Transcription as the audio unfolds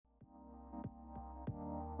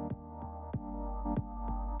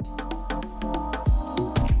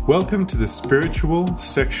Welcome to the Spiritual,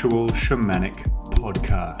 Sexual, Shamanic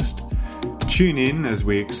podcast. Tune in as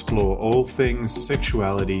we explore all things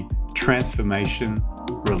sexuality, transformation,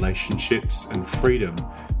 relationships, and freedom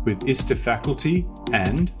with ISTA faculty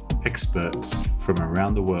and experts from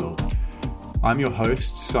around the world. I'm your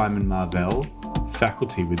host, Simon Marvell,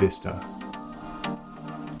 faculty with ISTA.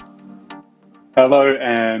 Hello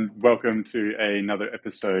and welcome to another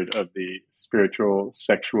episode of the Spiritual,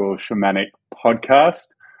 Sexual, Shamanic podcast.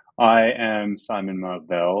 I am Simon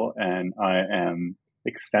Marvell and I am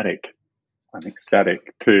ecstatic. I'm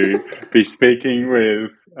ecstatic to be speaking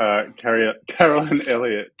with Carolyn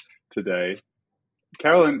Elliot today.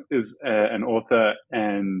 Carolyn is an author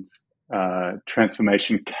and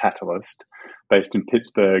transformation catalyst based in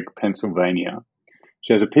Pittsburgh, Pennsylvania.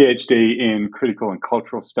 She has a PhD in critical and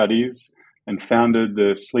cultural studies and founded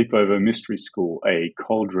the Sleepover Mystery School, a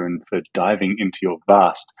cauldron for diving into your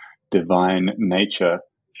vast divine nature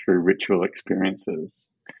through ritual experiences.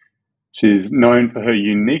 She's known for her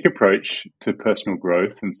unique approach to personal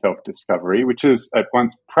growth and self-discovery, which is at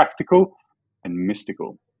once practical and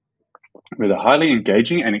mystical. With a highly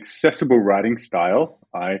engaging and accessible writing style,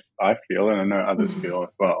 I feel, and I know others feel as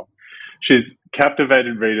well. She's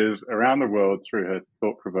captivated readers around the world through her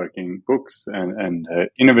thought-provoking books and her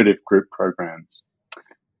innovative group programs.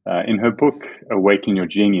 In her book, Awaken Your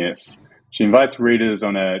Genius, she invites readers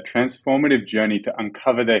on a transformative journey to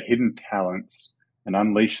uncover their hidden talents and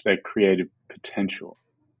unleash their creative potential.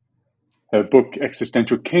 Her book,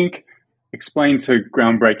 Existential, Kink, explains her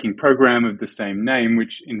groundbreaking program of the same name,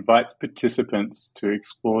 which invites participants to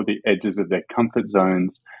explore the edges of their comfort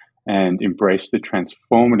zones and embrace the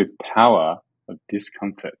transformative power of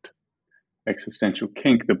discomfort. Existential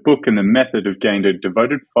Kink, the book and the method, have gained a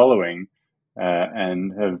devoted following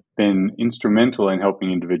and have been instrumental in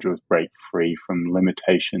helping individuals break free from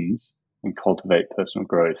limitations and cultivate personal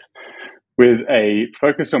growth. With a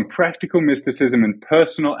focus on practical mysticism and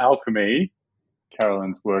personal alchemy,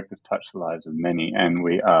 Carolyn's work has touched the lives of many, and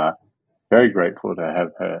we are very grateful to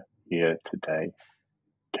have her here today.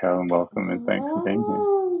 Carolyn, welcome, and thanks for being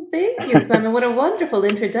here. Thank you, Simon. What a wonderful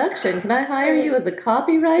introduction. Can I hire you as a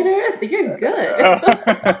copywriter? You're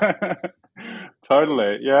good.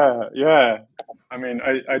 Totally. Yeah. I mean,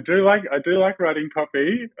 I do like writing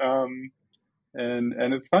copy.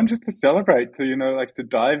 And it's fun just to celebrate, to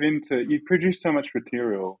dive into. You produce so much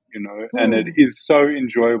material, and it is so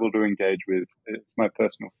enjoyable to engage with. It's my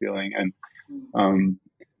personal feeling, and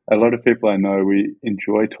a lot of people I know, we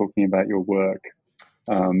enjoy talking about your work.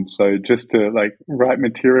 So just to write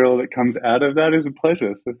material that comes out of that is a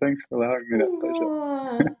pleasure. So thanks for allowing me that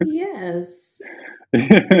pleasure. Yes.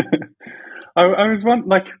 I was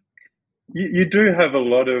you do have a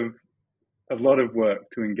lot of work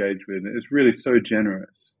to engage with. It's really so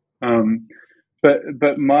generous.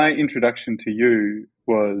 But my introduction to you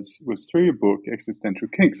was through your book, Existential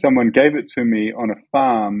Kink. Someone gave it to me on a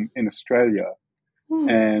farm in Australia,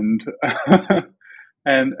 and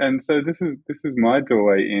and so this is my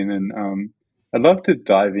doorway in, and I'd love to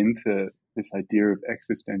dive into this idea of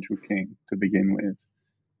existential kink to begin with.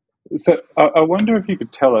 So I wonder if you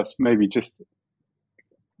could tell us maybe just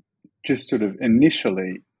sort of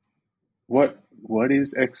initially, what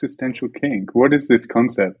is existential kink? What is this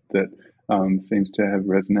concept that seems to have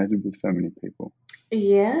resonated with so many people?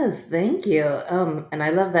 Yes, thank you. And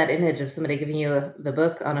I love that image of somebody giving you the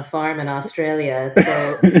book on a farm in Australia. It's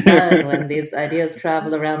so fun when these ideas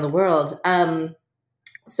travel around the world.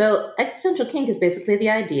 So existential kink is basically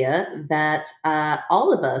the idea that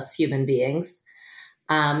all of us human beings,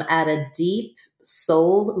 at a deep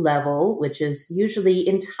soul level, which is usually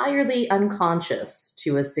entirely unconscious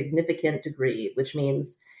to a significant degree, which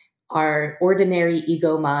means our ordinary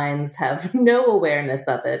ego minds have no awareness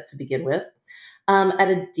of it to begin with. At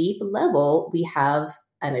a deep level, we have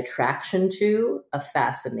an attraction to, a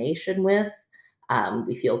fascination with,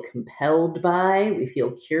 we feel compelled by, we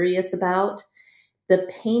feel curious about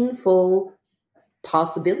the painful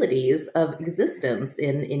possibilities of existence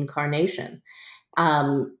in incarnation.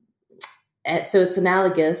 So it's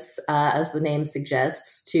analogous, as the name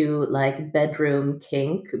suggests, to bedroom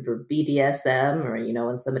kink or BDSM, or,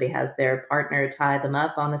 when somebody has their partner tie them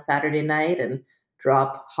up on a Saturday night and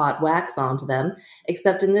drop hot wax onto them.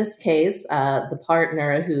 Except in this case, the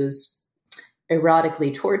partner who's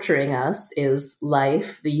erotically torturing us is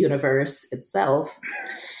life, the universe itself.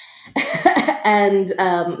 And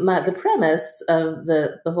the premise of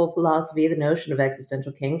the whole philosophy, the notion of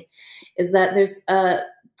existential kink, is that there's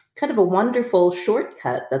kind of a wonderful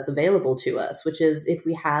shortcut that's available to us, which is if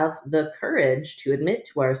we have the courage to admit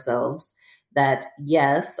to ourselves that,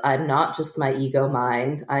 yes, I'm not just my ego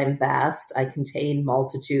mind. I'm vast. I contain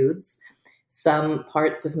multitudes. Some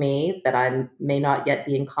parts of me that I may not yet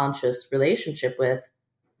be in conscious relationship with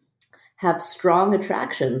have strong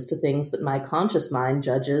attractions to things that my conscious mind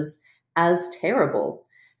judges as terrible.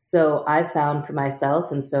 So I've found for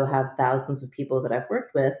myself, and so have thousands of people that I've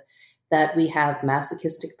worked with, that we have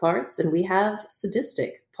masochistic parts and we have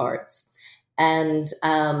sadistic parts. And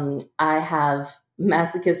I have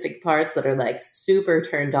masochistic parts that are like super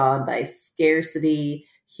turned on by scarcity,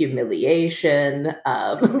 humiliation,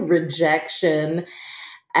 rejection,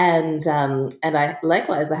 and I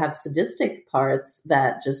likewise I have sadistic parts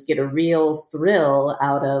that just get a real thrill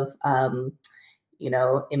out of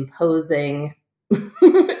imposing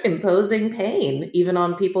imposing pain even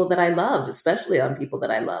on people that I love, especially on people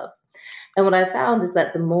that I love. And what I found is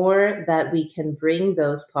that the more that we can bring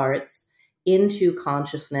those parts into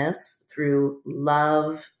consciousness through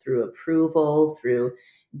love, through approval, through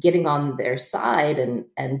getting on their side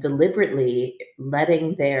and deliberately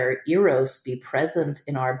letting their eros be present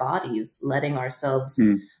in our bodies, letting ourselves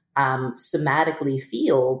somatically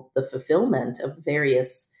feel the fulfillment of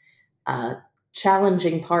various uh,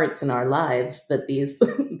 challenging parts in our lives that these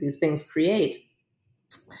these things create.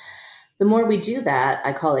 The more we do that,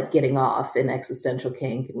 I call it getting off in existential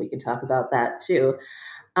kink, and we can talk about that too.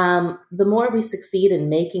 The more we succeed in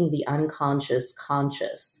making the unconscious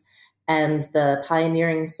conscious. And the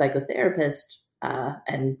pioneering psychotherapist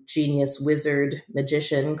and genius wizard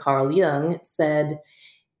magician Carl Jung said,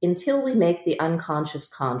 until we make the unconscious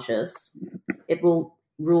conscious, it will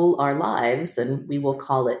rule our lives, and we will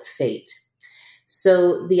call it fate.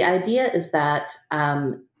 So the idea is that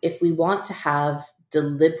if we want to have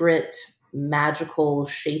deliberate, magical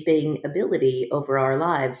shaping ability over our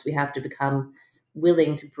lives, we have to become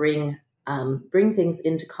willing to bring things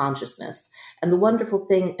into consciousness. And the wonderful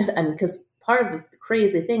thing, because part of the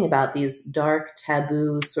crazy thing about these dark,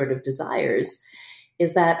 taboo sort of desires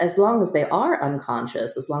is that as long as they are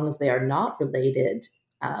unconscious, as long as they are not related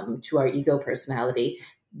to our ego personality,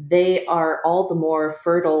 they are all the more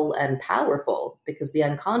fertile and powerful because the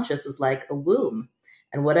unconscious is like a womb,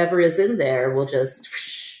 and whatever is in there will just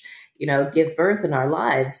give birth in our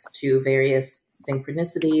lives to various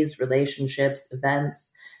synchronicities, relationships,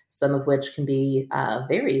 events, some of which can be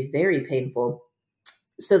very, very painful.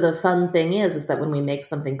 So the fun thing is that when we make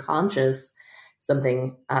something conscious,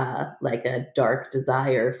 something like a dark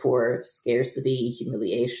desire for scarcity,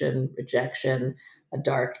 humiliation, rejection, a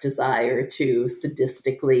dark desire to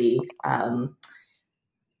sadistically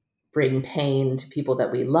bring pain to people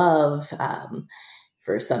that we love,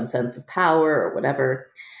 for some sense of power or whatever.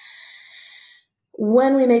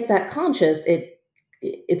 When we make that conscious,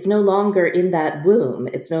 it's no longer in that womb.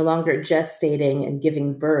 It's no longer gestating and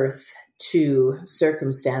giving birth to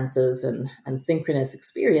circumstances and synchronous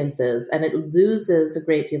experiences, and it loses a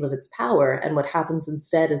great deal of its power. And what happens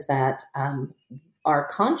instead is that our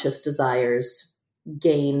conscious desires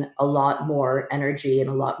gain a lot more energy and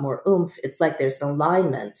a lot more oomph. It's like there's an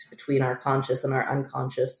alignment between our conscious and our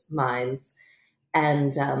unconscious minds,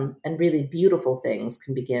 and really beautiful things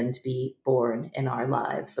can begin to be born in our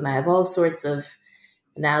lives. And I have all sorts of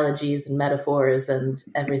analogies and metaphors and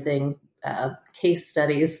everything, case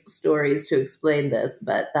studies, stories to explain this,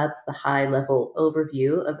 but that's the high level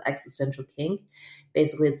overview of existential kink.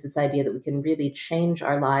 Basically, it's this idea that we can really change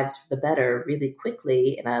our lives for the better really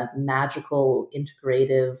quickly in a magical,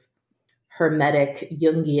 integrative, hermetic,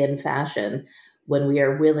 Jungian fashion when we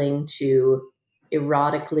are willing to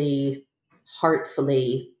erotically,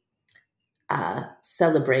 heartfully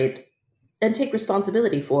celebrate and take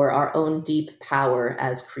responsibility for our own deep power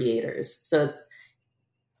as creators. So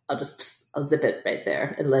I'll zip it right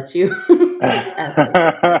there and let you ask.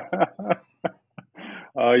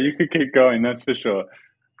 Oh, you could keep going, that's for sure.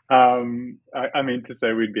 I mean to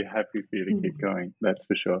say we'd be happy for you to keep going, that's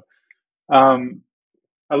for sure. I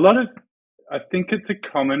think it's a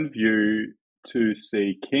common view to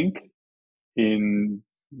see kink in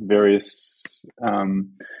various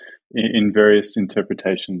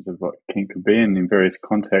interpretations of what kink could be, and in various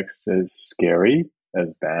contexts as scary,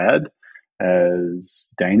 as bad, as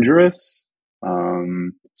dangerous.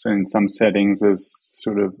 So in some settings as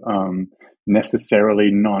sort of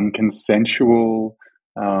necessarily non-consensual,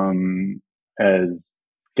 as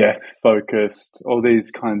death-focused, all these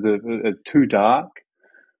kinds of, as too dark.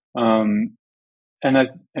 And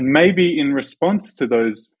maybe in response to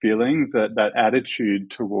those feelings, that attitude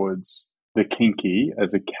towards the kinky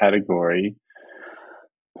as a category,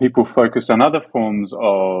 people focus on other forms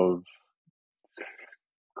of,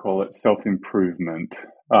 call it self-improvement,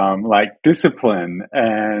 like discipline,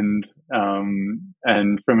 and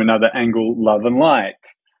from another angle, love and light.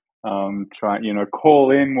 Try,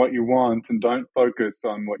 call in what you want and don't focus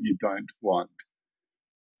on what you don't want.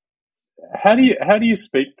 How do you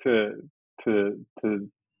speak to to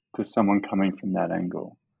to someone coming from that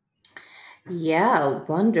angle? Yeah,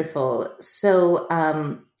 wonderful. So,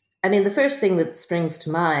 I mean, the first thing that springs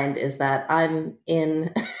to mind is that I'm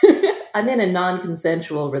in I'm in a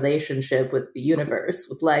non-consensual relationship with the universe,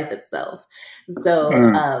 with life itself. So,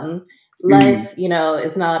 Mm, mm, life,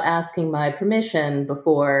 is not asking my permission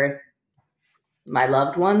before my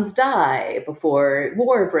loved ones die, before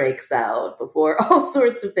war breaks out, before all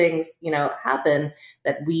sorts of things, happen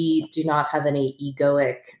that we do not have any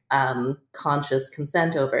egoic, conscious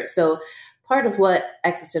consent over. So part of what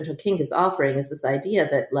existential kink is offering is this idea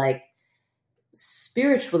that, like,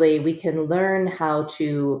 spiritually we can learn how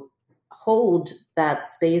to hold that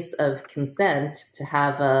space of consent to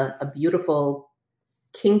have a beautiful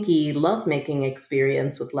kinky lovemaking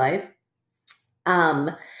experience with life.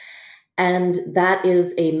 um, and that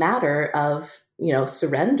is a matter of,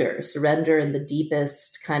 surrender in the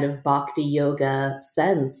deepest kind of bhakti yoga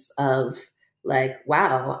sense of, like,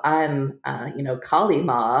 wow, I'm, Kali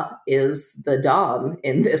Ma is the Dom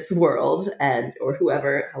in this world, and or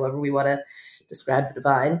however we want to describe the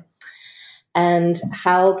divine. And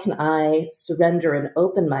how can I surrender and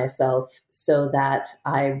open myself so that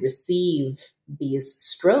I receive these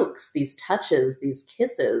strokes, these touches, these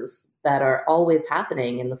kisses that are always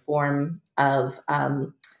happening in the form of,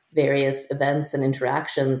 various events and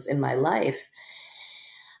interactions in my life?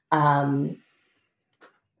 Um,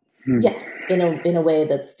 mm, yeah, in a way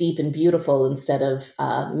that's deep and beautiful instead of,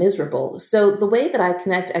 miserable. So the way that I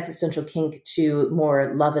connect existential kink to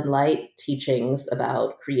more love and light teachings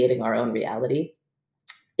about creating our own reality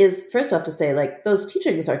is, first off, to say, like, those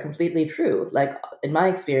teachings are completely true. Like, in my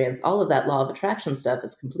experience, all of that law of attraction stuff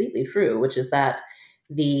is completely true, which is that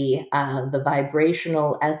the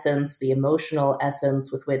vibrational essence, the emotional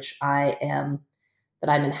essence with which that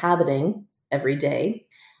I'm inhabiting every day,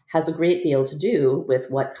 has a great deal to do with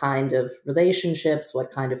what kind of relationships,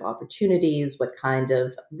 what kind of opportunities, what kind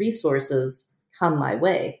of resources come my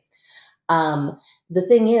way. Um, the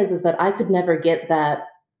thing is that I could never get that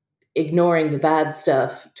ignoring the bad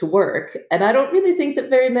stuff to work. And I don't really think that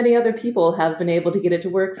very many other people have been able to get it to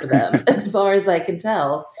work for them. As far as I can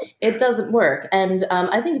tell, it doesn't work. And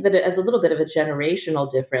I think of it as a little bit of a generational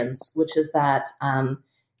difference, which is that,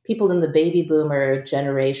 people in the baby boomer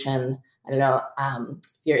generation, I don't know, if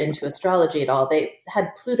you're into astrology at all, they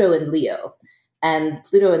had Pluto in Leo. And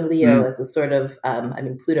Pluto in Leo mm, is a sort of,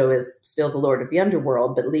 Pluto is still the lord of the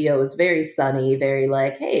underworld, but Leo is very sunny, very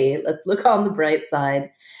like, hey, let's look on the bright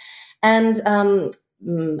side. And I'm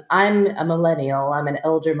a millennial. I'm an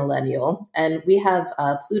elder millennial. And we have,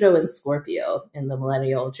 Pluto and Scorpio in the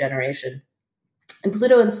millennial generation. And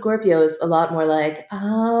Pluto and Scorpio is a lot more like,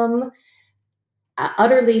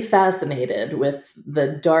 utterly fascinated with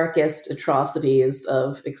the darkest atrocities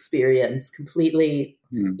of experience, completely,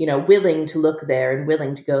 mm, willing to look there and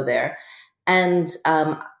willing to go there. And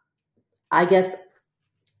I guess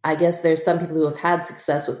I guess there's some people who have had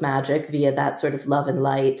success with magic via that sort of love and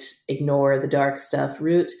light, ignore the dark stuff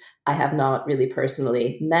route. I have not really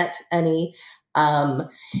personally met any. Um,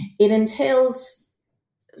 it entails,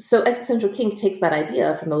 so existential kink takes that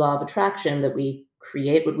idea from the law of attraction that we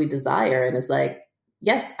create what we desire and is like,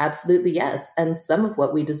 yes, absolutely yes. And some of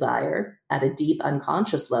what we desire at a deep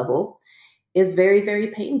unconscious level is very, very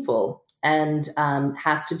painful and,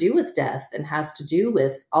 has to do with death and has to do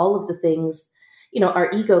with all of the things,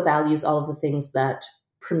 our ego values all of the things that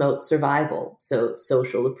promote survival. So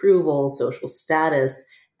social approval, social status,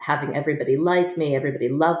 having everybody like me, everybody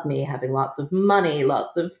love me, having lots of money,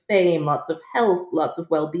 lots of fame, lots of health, lots of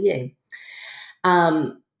well-being.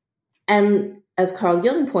 Um, and as Carl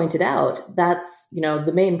Jung pointed out, that's,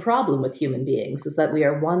 the main problem with human beings is that we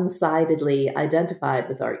are one-sidedly identified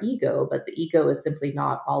with our ego, but the ego is simply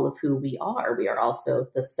not all of who we are. We are also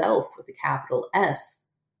the self with a capital S.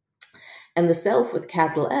 And the self with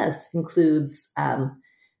capital S includes,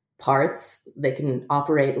 parts that can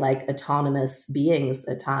operate like autonomous beings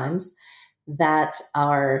at times that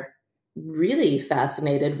are really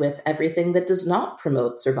fascinated with everything that does not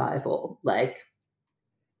promote survival, like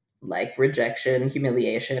rejection,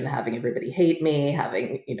 humiliation, having everybody hate me,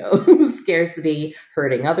 having, scarcity,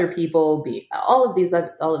 hurting other people, be all of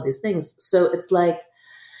these things. So it's like,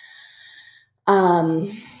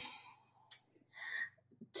 um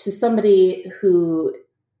to somebody who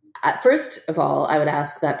First of all, I would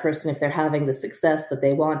ask that person if they're having the success that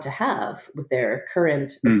they want to have with their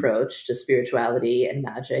current Mm, approach to spirituality and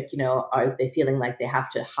magic. Are they feeling like they have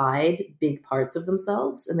to hide big parts of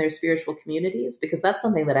themselves in their spiritual communities? Because that's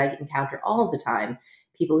something that I encounter all the time.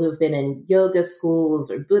 People who've been in yoga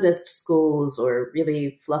schools or Buddhist schools or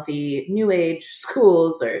really fluffy New Age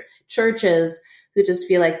schools or churches who just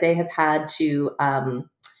feel like they have had to,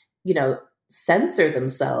 you know, censor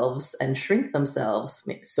themselves and shrink themselves,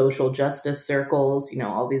 social justice circles,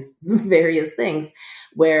 all these various things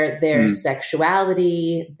where their mm,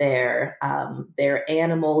 sexuality, their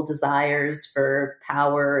animal desires for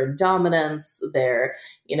power and dominance,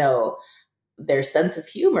 their sense of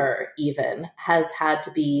humor even has had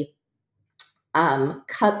to be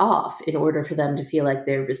cut off in order for them to feel like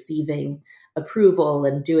they're receiving approval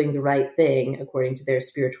and doing the right thing according to their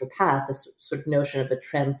spiritual path, this sort of notion of a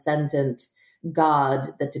transcendent God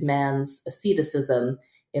that demands asceticism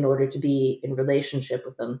in order to be in relationship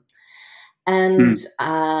with them. And mm,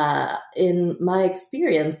 in my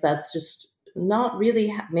experience, that's just not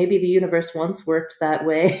really, maybe the universe once worked that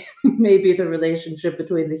way. Maybe the relationship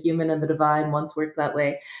between the human and the divine once worked that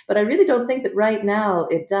way. But I really don't think that right now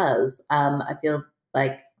it does. I feel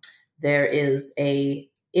like there is a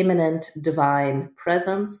immanent divine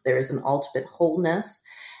presence. There is an ultimate wholeness.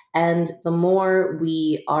 And the more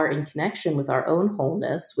we are in connection with our own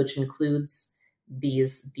wholeness, which includes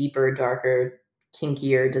these deeper, darker,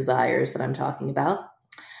 kinkier desires that I'm talking about,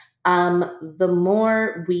 the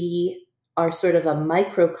more we are sort of a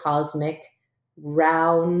microcosmic,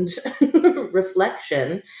 round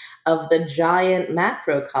reflection of the giant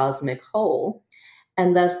macrocosmic whole.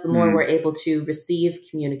 And thus, the more we're mm, able to receive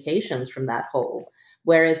communications from that whole.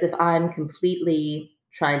 Whereas if I'm completely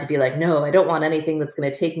trying to be like, no, I don't want anything that's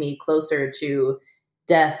going to take me closer to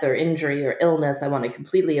death or injury or illness, I want to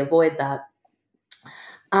completely avoid that.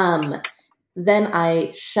 Then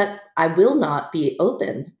I will not be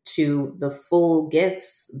open to the full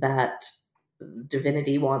gifts that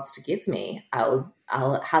divinity wants to give me.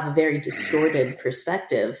 I'll have a very distorted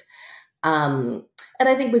perspective. And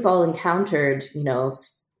I think we've all encountered,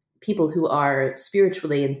 people who are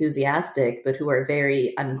spiritually enthusiastic, but who are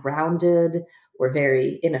very ungrounded or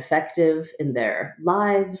very ineffective in their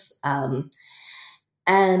lives.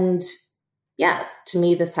 And yeah, to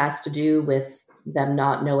me, this has to do with them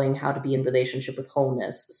not knowing how to be in relationship with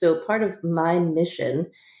wholeness. So part of my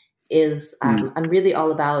mission is mm, I'm really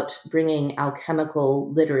all about bringing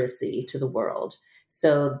alchemical literacy to the world.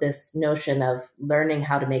 So this notion of learning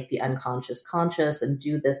how to make the unconscious conscious and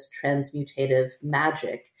do this transmutative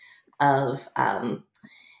magic of,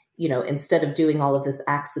 instead of doing all of this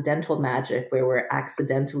accidental magic where we're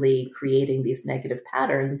accidentally creating these negative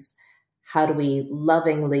patterns, how do we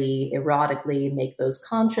lovingly, erotically make those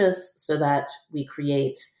conscious so that we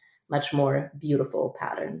create much more beautiful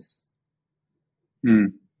patterns?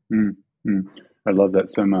 mm, mm, mm. I love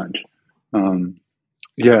that so much. Um,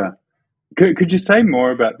 yeah. Could you say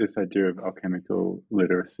more about this idea of alchemical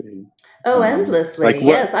literacy? Oh, Like endlessly.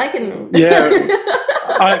 what? Yes, I can. Yeah,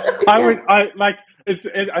 I Yeah. would like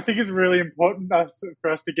I think it's really important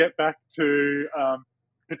for us to get back to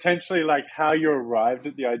potentially like how you arrived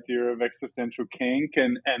at the idea of existential kink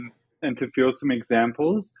and to feel some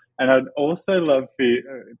examples. And I'd also love for you,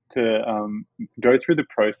 to go through the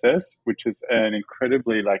process, which is an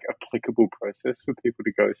incredibly like applicable process for people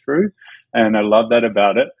to go through, and I love that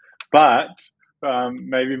about it. But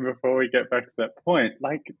maybe before we get back to that point,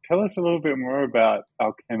 like tell us a little bit more about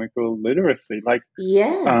alchemical literacy. Like,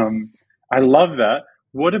 um, Yes, I love that.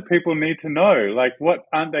 What do people need to know? Like, what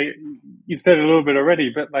aren't they? You've said a little bit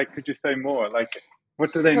already, but like, could you say more? Like,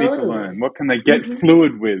 what do they need to learn? totally. What can they get Hmm.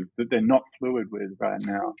 fluid with that they're not fluid with right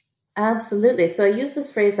now? Absolutely. So I use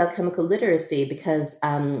this phrase alchemical literacy because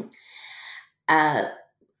uh,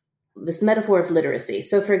 this metaphor of literacy.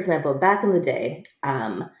 So, for example, back in the day,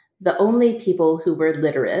 the only people who were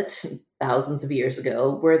literate thousands of years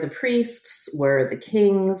ago were the priests, were the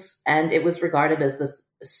kings, and it was regarded as this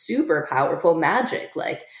super powerful magic.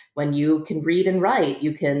 Like when you can read and write,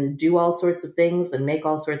 you can do all sorts of things and make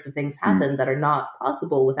all sorts of things Mm, happen that are not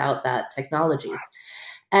possible without that technology.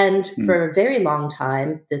 And mm, for a very long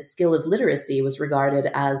time, this skill of literacy was regarded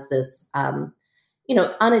as this,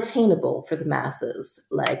 unattainable for the masses.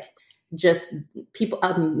 Like just people,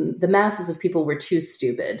 the masses of people were too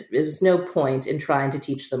stupid. There was no point in trying to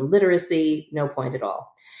teach them literacy, no point at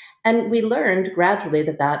all. And we learned gradually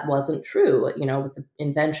that that wasn't true. With the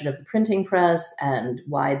invention of the printing press and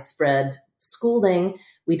widespread schooling,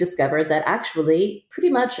 we discovered that actually pretty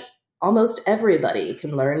much almost everybody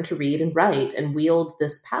can learn to read and write and wield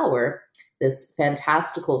this power this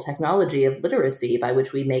fantastical technology of literacy by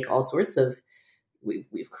which we make all sorts of,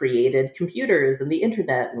 we've created computers and the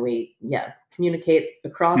internet, and we communicate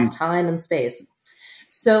across time and space.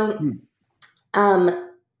 So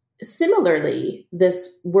similarly,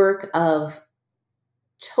 this work of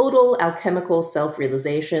total alchemical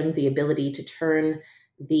self-realization, the ability to turn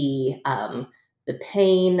the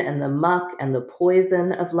pain and the muck and the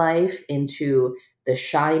poison of life into the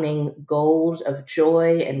shining gold of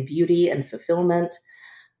joy and beauty and fulfillment,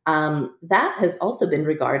 that has also been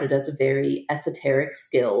regarded as a very esoteric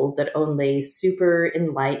skill that only super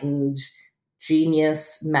enlightened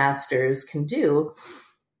genius masters can do.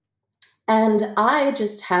 And I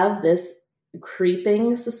just have this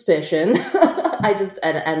creeping suspicion,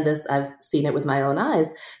 and this, I've seen it with my own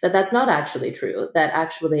eyes, that that's not actually true, that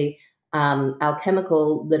actually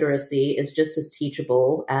alchemical literacy is just as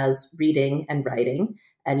teachable as reading and writing.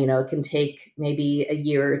 And, it can take maybe a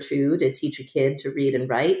year or two to teach a kid to read and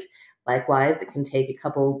write. Likewise, it can take a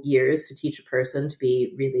couple years to teach a person to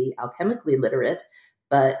be really alchemically literate,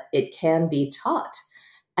 but it can be taught.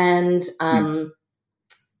 And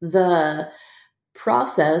the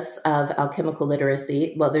process of alchemical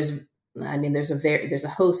literacy, well, there's a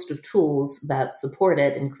host of tools that support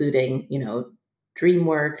it, including, dream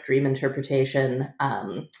work, dream interpretation,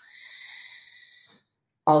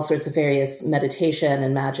 all sorts of various meditation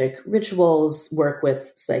and magic rituals, work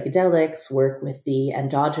with psychedelics, work with the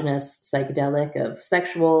endogenous psychedelic of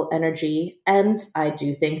sexual energy. And I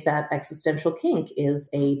do think that existential kink is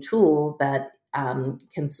a tool that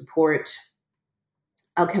can support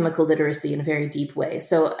alchemical literacy in a very deep way.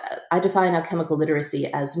 So I define alchemical literacy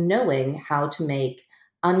as knowing how to make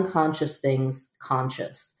unconscious things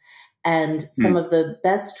conscious. And some of the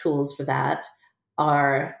best tools for that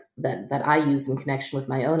are that I use in connection with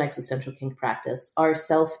my own existential kink practice are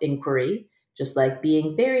self-inquiry, just like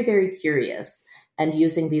being very, very curious and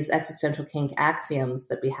using these existential kink axioms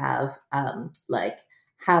that we have, like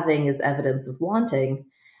having is evidence of wanting,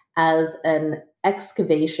 as an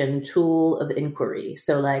excavation tool of inquiry.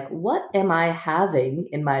 So like, what am I having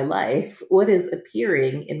in my life? What is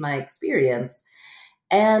appearing in my experience?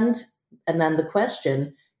 And then the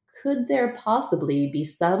question, could there possibly be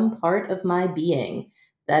some part of my being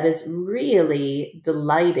that is really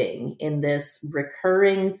delighting in this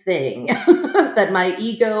recurring thing that my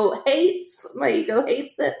ego hates? My ego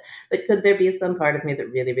hates it, but could there be some part of me that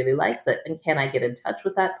really, really likes it? And can I get in touch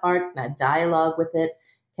with that part? Can I dialogue with it?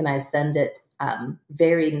 Can I send it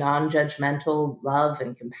very non-judgmental love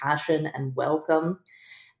and compassion and welcome,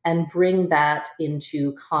 and bring that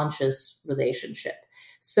into conscious relationship?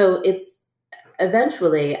 So it's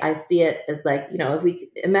eventually, I see it as like, if we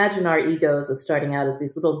imagine our egos as starting out as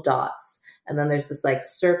these little dots, and then there's this like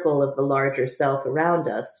circle of the larger self around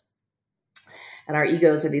us, and our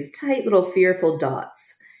egos are these tight little fearful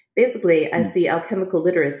dots. Basically, I see alchemical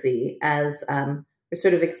literacy as we're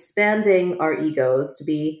sort of expanding our egos to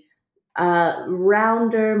be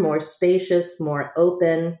rounder, more spacious, more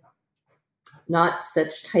open, not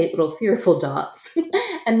such tight little fearful dots,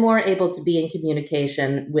 and more able to be in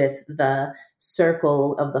communication with the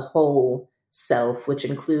circle of the whole self, which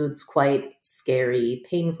includes quite scary,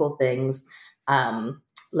 painful things.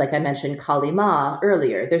 Like I mentioned, Kali Ma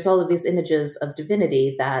earlier, there's all of these images of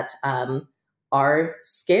divinity that are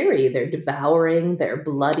scary. They're devouring, they're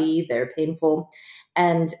bloody, they're painful.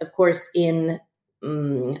 And of course, in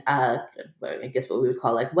I guess what we would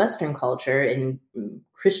call like Western culture, in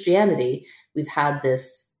Christianity, we've had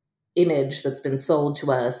this image that's been sold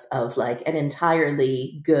to us of like an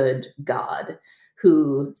entirely good God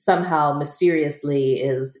who somehow mysteriously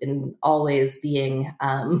is always being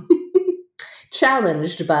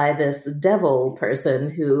challenged by this devil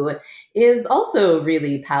person who is also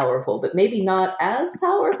really powerful, but maybe not as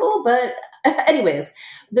powerful. But anyways,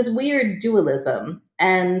 this weird dualism.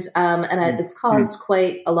 And it's caused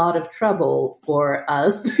quite a lot of trouble for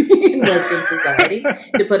us in Western society,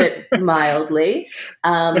 to put it mildly.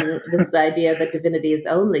 This idea that divinity is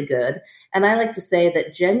only good. And I like to say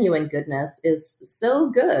that genuine goodness is so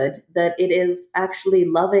good that it is actually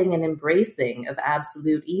loving and embracing of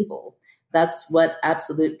absolute evil. That's what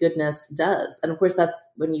absolute goodness does. And of course, that's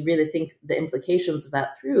when you really think the implications of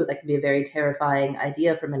that through, that can be a very terrifying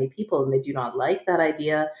idea for many people, and they do not like that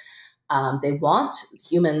idea.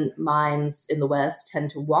 Human minds in the West tend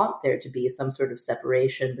to want there to be some sort of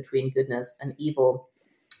separation between goodness and evil.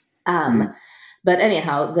 But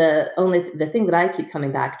anyhow, the thing that I keep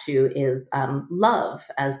coming back to is love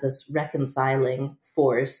as this reconciling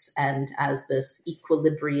force and as this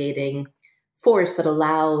equilibrating force that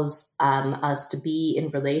allows us to be in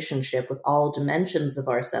relationship with all dimensions of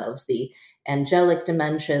ourselves, the angelic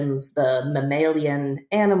dimensions, the mammalian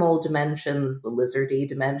animal dimensions, the lizardy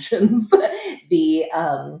dimensions, the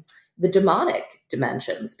demonic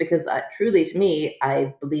dimensions, because truly to me,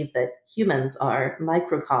 I believe that humans are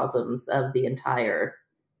microcosms of the entire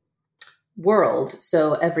world.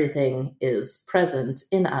 So everything is present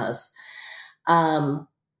in us.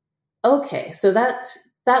 Okay, so that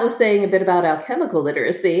was saying a bit about alchemical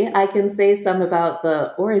literacy. I can say some about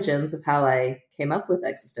the origins of how I came up with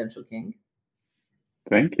existential kink.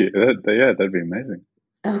 Thank you. That'd be amazing.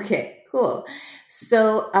 Okay, cool.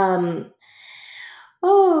 So,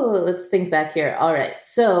 let's think back here. All right.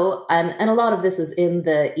 So, and a lot of this is in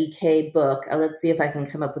the EK book. Let's see if I can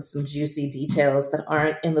come up with some juicy details that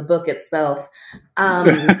aren't in the book itself.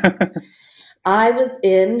 I was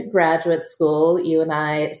in graduate school. You and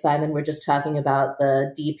I, Simon, were just talking about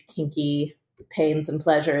the deep, kinky pains and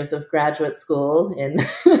pleasures of graduate school in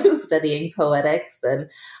studying poetics. And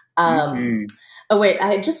oh, wait, I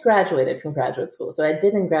had just graduated from graduate school. So I'd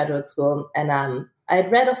been in graduate school, and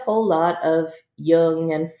I'd read a whole lot of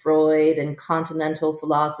Jung and Freud and continental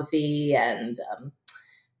philosophy and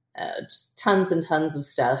just tons and tons of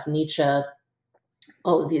stuff, Nietzsche,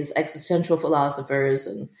 all of these existential philosophers,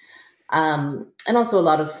 and also a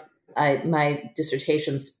lot of my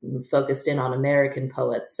dissertations focused in on American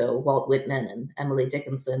poets, so Walt Whitman and Emily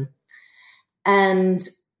Dickinson. And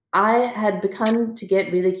I had begun to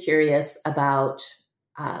get really curious about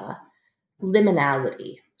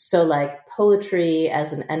liminality. So like poetry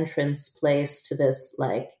as an entrance place to this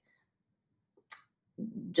like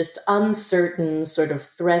just uncertain sort of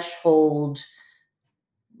threshold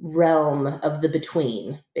realm of the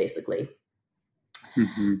between, basically.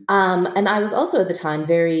 Mm-hmm. And I was also at the time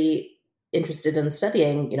very interested in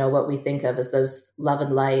studying, what we think of as those love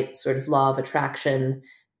and light sort of law of attraction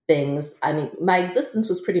things. I mean, my existence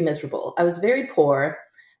was pretty miserable. I was very poor.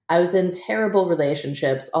 I was in terrible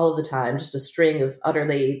relationships all of the time, just a string of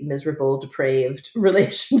utterly miserable, depraved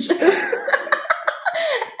relationships.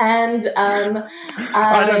 And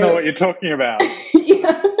I don't know what you're talking about.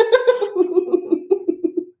 Yeah.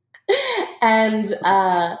 And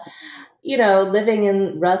living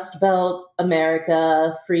in Rust Belt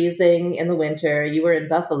America, freezing in the winter. You were in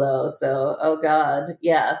Buffalo, so oh god,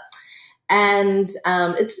 yeah. And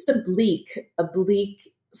it's just a bleak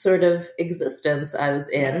sort of existence I was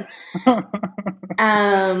in. Yeah.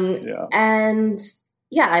 And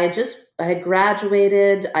yeah, I had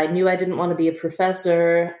graduated. I knew I didn't want to be a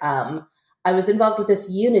professor. I was involved with this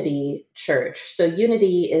Unity church. So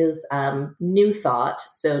Unity is New Thought.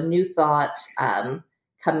 So New Thought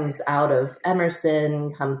comes out of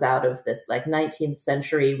Emerson, comes out of this like 19th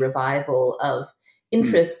century revival of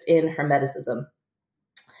interest in Hermeticism.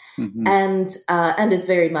 Mm-hmm. And is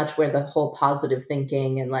very much where the whole positive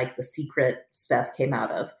thinking and like the secret stuff came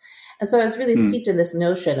out of. And so I was really steeped in this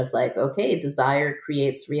notion of like, okay, desire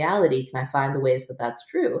creates reality. Can I find the ways that that's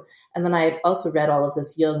true? And then I also read all of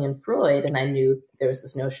this Jung and Freud, and I knew there was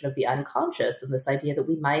this notion of the unconscious and this idea that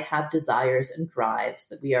we might have desires and drives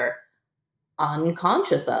that we are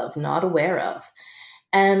unconscious of, not aware of.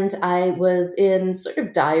 And I was in sort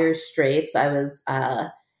of dire straits. I was,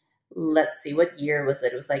 let's see, what year was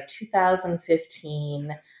it? It was like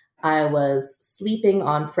 2015. I was sleeping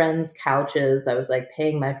on friends' couches. I was like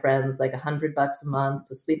paying my friends like $100 a month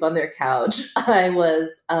to sleep on their couch. I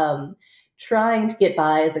was trying to get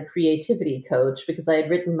by as a creativity coach because I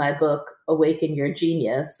had written my book, Awaken Your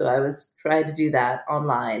Genius. So I was trying to do that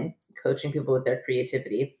online, coaching people with their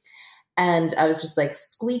creativity. And I was just like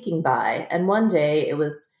squeaking by. And one day it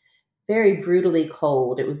was very brutally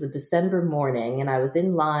cold. It was a December morning, and I was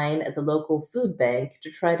in line at the local food bank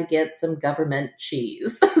to try to get some government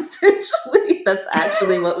cheese. Essentially, that's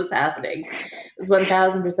actually what was happening. It was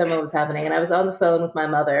 1000% what was happening. And I was on the phone with my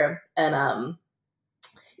mother, and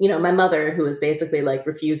my mother, who was basically like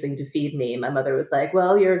refusing to feed me. My mother was like,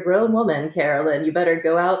 "Well, you're a grown woman, Carolyn. You better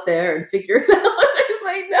go out there and figure it out." I was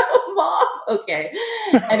like, "No, Mom." Okay.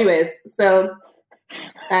 Anyways, so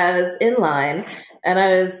I was in line. And I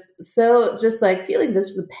was so just like feeling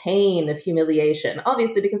this the pain of humiliation,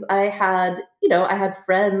 obviously, because I had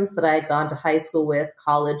friends that I had gone to high school with,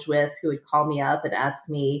 college with, who would call me up and ask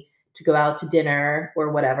me to go out to dinner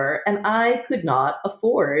or whatever. And I could not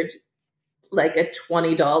afford like a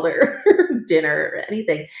 $20 dinner or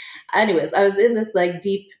anything. Anyways, I was in this like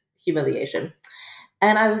deep humiliation.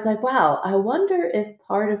 And I was like, wow, I wonder if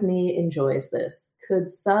part of me enjoys this. Could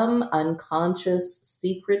some unconscious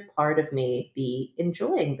secret part of me be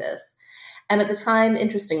enjoying this? And at the time,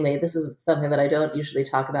 interestingly, this is something that I don't usually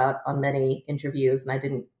talk about on many interviews, and I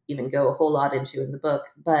didn't even go a whole lot into in the book,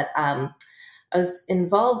 but I was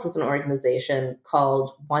involved with an organization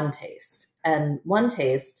called One Taste. And One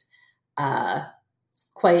Taste, is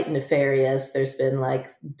quite nefarious. There's been like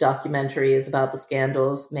documentaries about the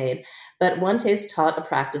scandals made. But One Taste taught a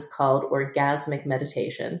practice called orgasmic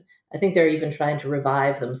meditation. I think they're even trying to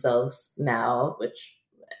revive themselves now, which,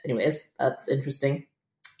 anyways, that's interesting.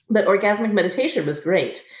 But orgasmic meditation was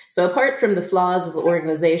great. So apart from the flaws of the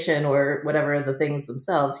organization or whatever the things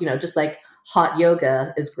themselves, just like hot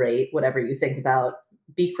yoga is great, whatever you think about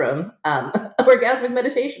Bikram, orgasmic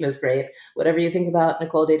meditation is great, whatever you think about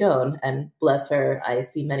Nicole Dedone. And bless her, I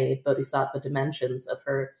see many bodhisattva dimensions of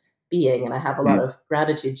her being, and I have a lot of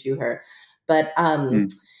gratitude to her. But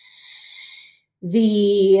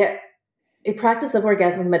the practice of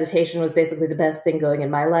orgasmic meditation was basically the best thing going in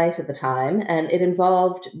my life at the time. And it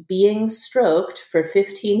involved being stroked for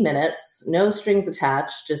 15 minutes, no strings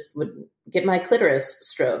attached, just would get my clitoris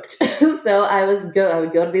stroked. So I would go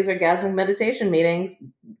to these orgasmic meditation meetings,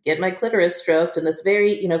 get my clitoris stroked in this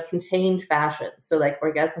very, contained fashion. So like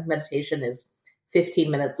orgasmic meditation is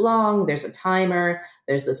 15 minutes long. There's a timer.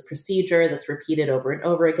 There's this procedure that's repeated over and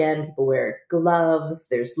over again. People wear gloves.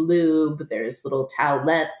 There's lube. There's little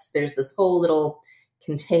towelettes. There's this whole little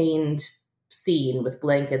contained scene with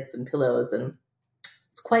blankets and pillows. And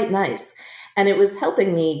it's quite nice. And it was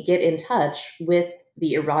helping me get in touch with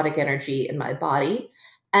the erotic energy in my body.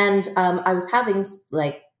 And I was having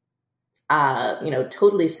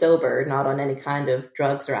totally sober, not on any kind of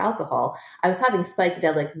drugs or alcohol, I was having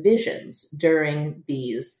psychedelic visions during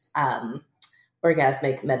these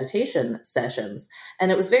orgasmic meditation sessions. And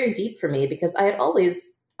it was very deep for me because I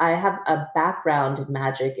have a background in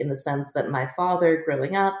magic in the sense that my father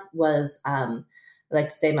growing up was, I like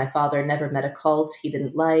to say my father never met a cult he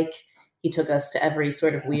didn't like. He took us to every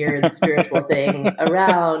sort of weird spiritual thing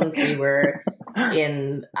around.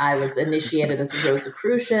 I was initiated as a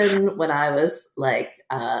Rosicrucian when I was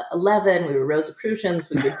 11. We were Rosicrucians,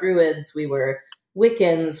 we were Druids, we were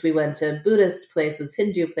Wiccans, we went to Buddhist places,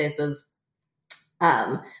 Hindu places.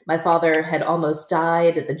 My father had almost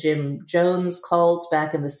died at the Jim Jones cult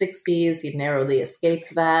back in the 60s. He narrowly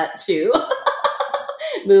escaped that too.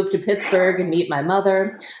 Moved to Pittsburgh and meet my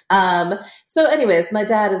mother. So anyways, my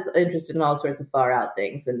dad is interested in all sorts of far out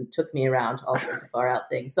things and took me around to all sorts of far out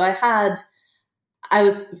things. So I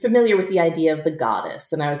was familiar with the idea of the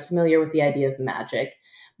goddess and I was familiar with the idea of magic,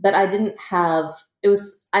 but I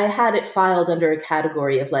had it filed under a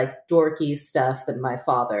category of like dorky stuff that my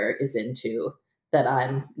father is into that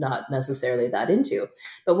I'm not necessarily that into.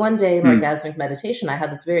 But one day in orgasmic meditation, I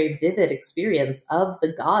had this very vivid experience of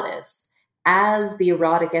the goddess as the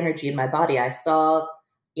erotic energy in my body. I saw,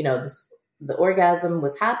 the orgasm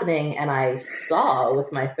was happening and I saw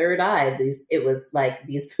with my third eye it was like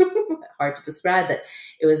these hard to describe it.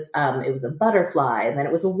 It was a butterfly and then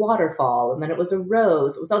it was a waterfall and then it was a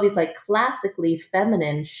rose. It was all these like classically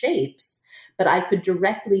feminine shapes, but I could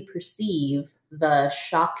directly perceive the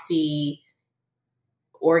Shakti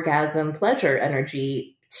orgasm pleasure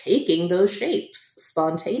energy taking those shapes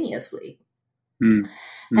spontaneously.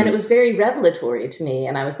 And it was very revelatory to me.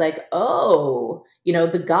 And I was like, oh,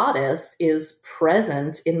 the goddess is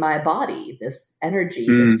present in my body. This energy,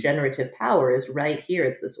 this generative power is right here.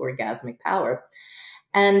 It's this orgasmic power.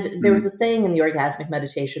 And there was a saying in the orgasmic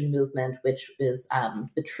meditation movement, which is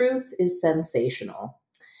the truth is sensational.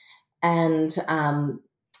 And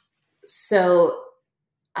so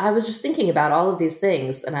I was just thinking about all of these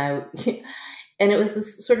things and it was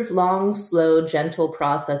this sort of long, slow, gentle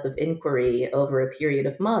process of inquiry over a period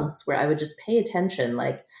of months where I would just pay attention.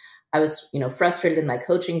 Like I was, frustrated in my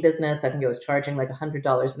coaching business. I think I was charging like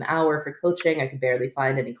 $100 an hour for coaching. I could barely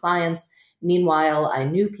find any clients. Meanwhile, I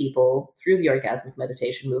knew people through the orgasmic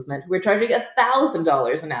meditation movement who were charging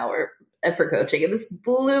 $1,000 an hour for coaching. And this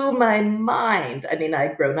blew my mind. I mean,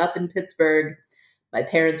 I'd grown up in Pittsburgh. My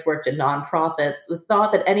parents worked in nonprofits. The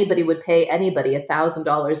thought that anybody would pay anybody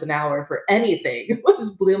 $1,000 an hour for anything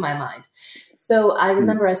just blew my mind. So I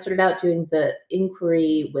remember I started out doing the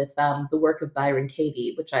inquiry with the work of Byron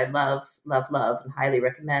Katie, which I love, love, love, and highly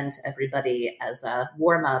recommend to everybody as a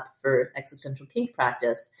warm-up for existential kink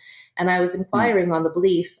practice. And I was inquiring on the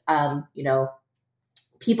belief,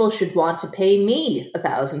 people should want to pay me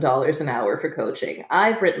 $1,000 an hour for coaching.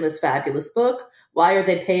 I've written this fabulous book. Why are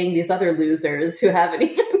they paying these other losers who haven't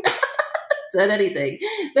even done anything?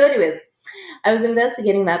 So anyways, I was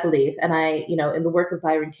investigating that belief. And I, in the work of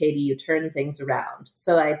Byron Katie, you turn things around.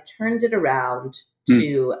 So I turned it around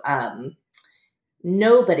to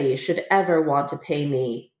nobody should ever want to pay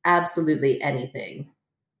me absolutely anything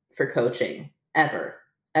for coaching ever,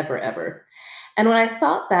 ever, ever. And when I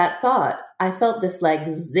thought that thought, I felt this like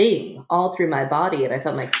zing all through my body, and I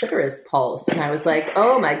felt my clitoris pulse. And I was like,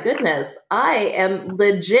 oh my goodness, I am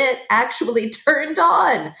legit actually turned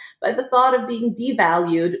on by the thought of being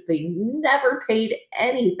devalued, being never paid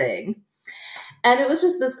anything. And it was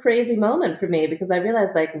just this crazy moment for me because I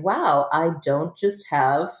realized like, wow, I don't just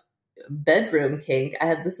have bedroom kink.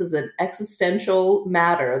 This is an existential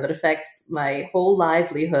matter that affects my whole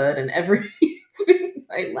livelihood and every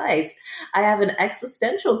my life. I have an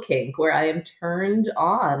existential kink where I am turned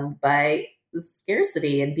on by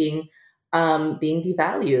scarcity and being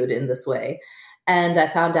devalued in this way. And I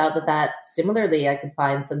found out that similarly, I could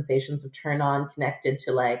find sensations of turn on connected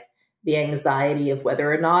to like the anxiety of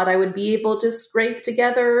whether or not I would be able to scrape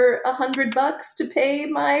together $100 to pay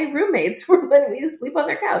my roommates for letting me sleep on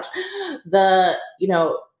their couch.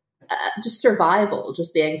 Just survival,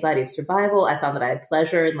 just the anxiety of survival. I found that I had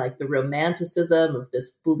pleasure in like the romanticism of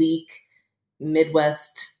this bleak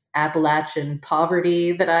Midwest Appalachian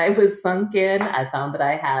poverty that I was sunk in. I found that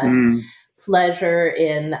I had pleasure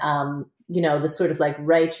in, the sort of like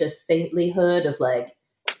righteous saintlyhood of like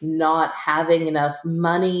not having enough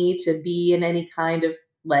money to be in any kind of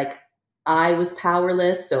like, I was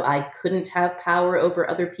powerless, so I couldn't have power over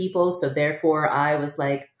other people. So therefore I was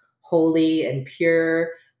like holy and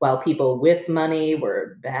pure, while people with money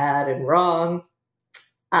were bad and wrong.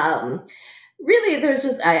 Really, there's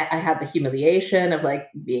just, I had the humiliation of like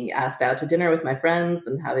being asked out to dinner with my friends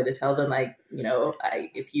and having to tell them like,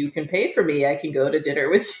 if you can pay for me, I can go to dinner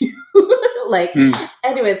with you.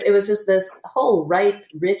 Anyways, it was just this whole ripe,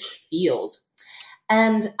 rich field.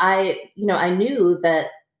 And I knew that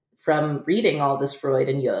from reading all this Freud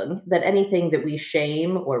and Jung, that anything that we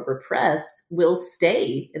shame or repress will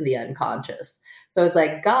stay in the unconscious. So I was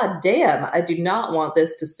like, God damn, I do not want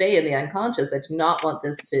this to stay in the unconscious. I do not want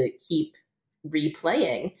this to keep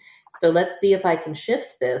replaying. So let's see if I can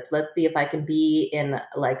shift this. Let's see if I can be in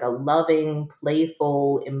like a loving,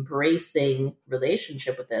 playful, embracing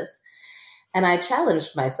relationship with this. And I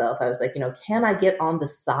challenged myself. I was like, can I get on the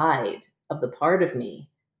side of the part of me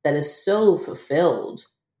that is so fulfilled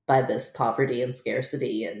by this poverty and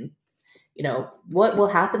scarcity? And, what will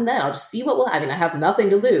happen then? I'll just see what will, I have nothing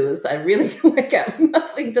to lose. I really have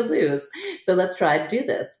nothing to lose. So let's try to do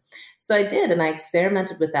this. So I did, and I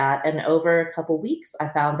experimented with that. And over a couple weeks, I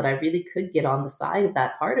found that I really could get on the side of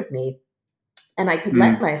that part of me. And I could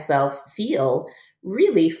let myself feel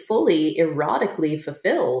really fully erotically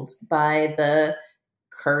fulfilled by the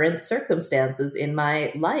current circumstances in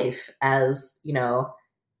my life as,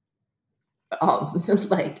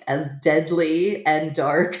 like as deadly and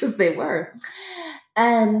dark as they were.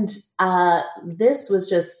 And this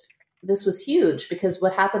was huge because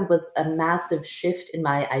what happened was a massive shift in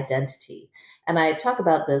my identity. And I talk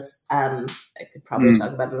about this, I could probably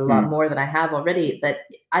talk about it a lot more than I have already, but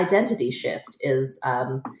identity shift is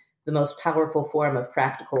the most powerful form of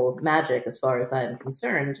practical magic as far as I'm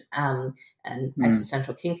concerned. And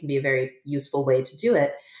existential kink can be a very useful way to do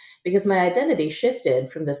it because my identity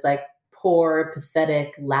shifted from this like poor,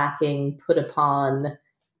 pathetic, lacking, put upon,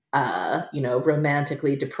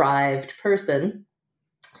 romantically deprived person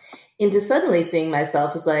into suddenly seeing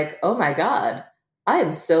myself as like, oh my God, I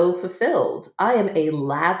am so fulfilled. I am a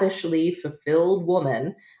lavishly fulfilled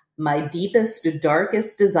woman. My deepest,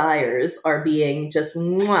 darkest desires are being just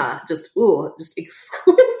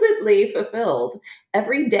exquisitely fulfilled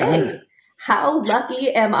every day. How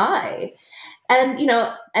lucky am I? And,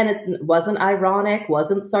 and it wasn't ironic,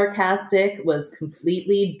 wasn't sarcastic, was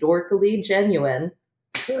completely dorkily genuine.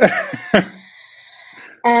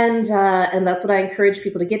 And that's what I encourage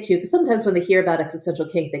people to get to, because sometimes when they hear about existential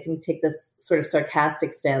kink, they can take this sort of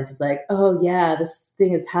sarcastic stance of like, oh yeah, this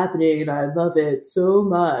thing is happening and I love it so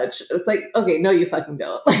much. It's like, okay, no, you fucking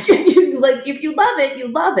don't. If you love it, you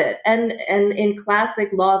love it. And in classic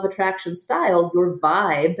law of attraction style, your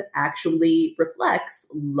vibe actually reflects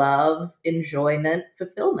love, enjoyment,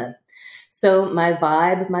 fulfillment. So my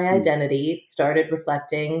vibe, my identity started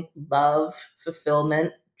reflecting love,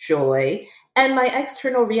 fulfillment, joy. And my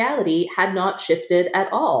external reality had not shifted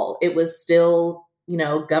at all. It was still,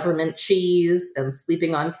 government cheese and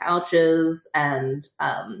sleeping on couches and,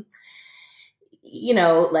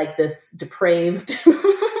 like this depraved,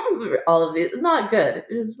 all of it, not good.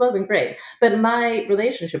 It just wasn't great. But my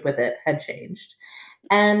relationship with it had changed.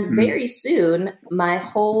 And very soon, I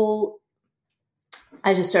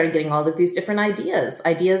just started getting all of these different ideas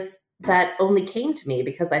that only came to me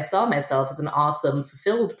because I saw myself as an awesome,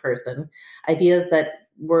 fulfilled person, ideas that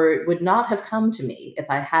would not have come to me if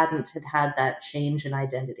I hadn't had that change in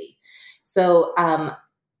identity. So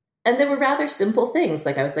and there were rather simple things.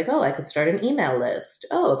 Like I was like, oh, I could start an email list.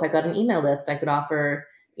 Oh, if I got an email list, I could offer,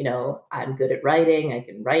 I'm good at writing. I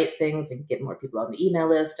can write things. I can get more people on the email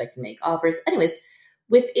list. I can make offers. Anyways,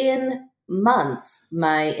 within months,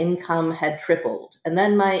 my income had tripled. And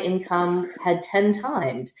then my income had 10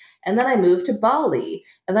 timed. And then I moved to Bali.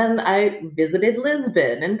 And then I visited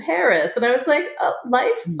Lisbon and Paris. And I was like, oh,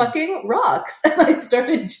 life fucking rocks. And I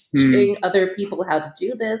started teaching other people how to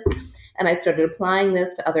do this. And I started applying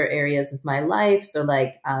this to other areas of my life. So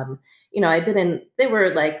I've been they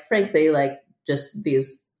were like, frankly, like just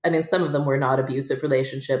these, some of them were not abusive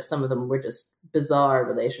relationships. Some of them were just bizarre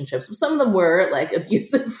relationships. Some of them were like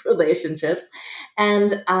abusive relationships.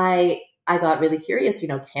 And I got really curious,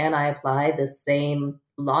 can I apply the same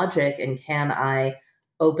logic and can I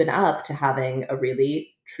open up to having a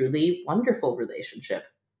really, truly wonderful relationship?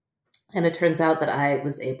 And it turns out that I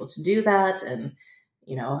was able to do that. And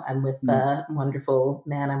I'm with the wonderful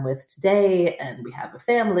man I'm with today, and we have a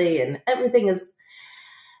family, and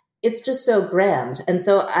it's just so grand. And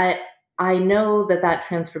so I know that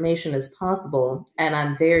transformation is possible, and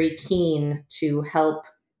I'm very keen to help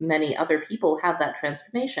many other people have that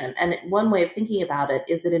transformation. And one way of thinking about it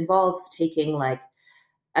is it involves taking like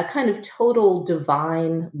a kind of total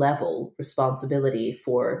divine level responsibility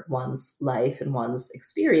for one's life and one's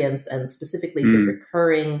experience, and specifically the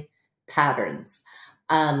recurring patterns.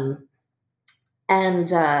 And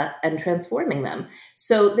transforming them.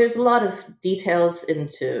 So there's a lot of details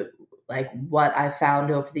into like what I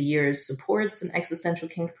found over the years supports an existential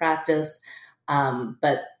kink practice,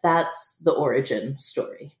 but that's the origin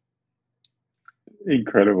story.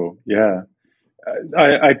 Incredible, yeah.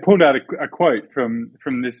 I pulled out a quote from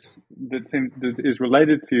this that is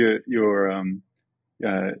related to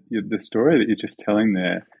the story that you're just telling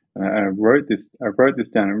there. I wrote this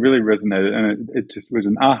down. It really resonated, and it just was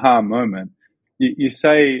an aha moment. You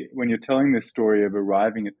say when you're telling this story of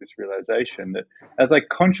arriving at this realization that as I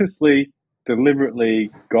consciously,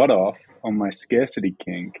 deliberately got off on my scarcity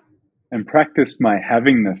kink and practiced my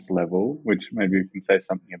havingness level, which maybe we can say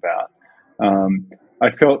something about,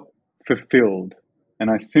 I felt fulfilled, and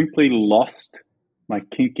I simply lost my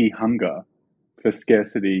kinky hunger for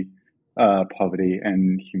scarcity, poverty,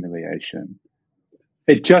 and humiliation.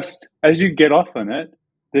 It just, as you get off on it,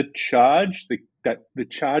 the charge that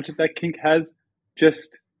kink has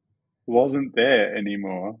just wasn't there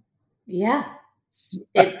anymore. Yeah.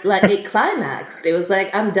 It climaxed. It was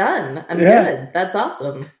like, I'm done. I'm good. That's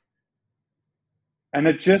awesome. And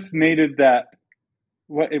it just needed that.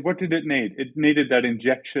 What did it need? It needed that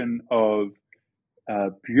injection of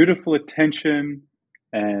beautiful attention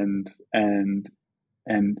and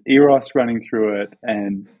eros running through it,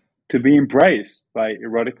 and to be embraced by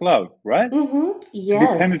erotic love, right? Mm-hmm. Yes.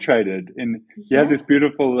 To be penetrated you have this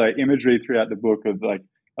beautiful imagery throughout the book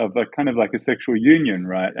of a kind of like a sexual union,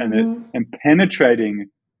 right? And and penetrating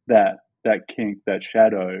that kink, that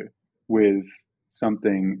shadow, with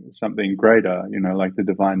something greater, like the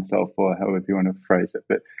divine self, or however you want to phrase it,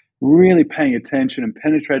 but really paying attention and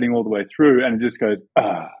penetrating all the way through, and it just goes,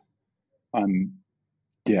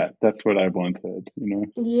 that's what I wanted,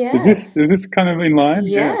 Yes. Is this kind of in line?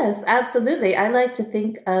 Yes, absolutely. I like to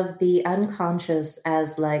think of the unconscious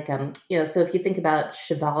as like, so if you think about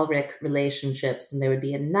chivalric relationships, and there would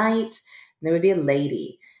be a knight and there would be a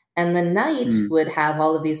lady, and the knight would have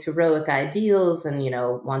all of these heroic ideals and,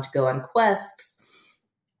 want to go on quests.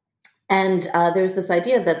 And there's this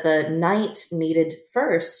idea that the knight needed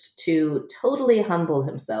first to totally humble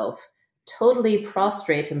himself, totally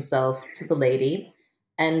prostrate himself to the lady,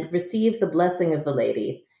 and receive the blessing of the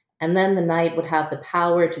lady. And then the knight would have the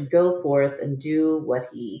power to go forth and do what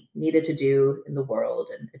he needed to do in the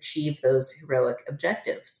world and achieve those heroic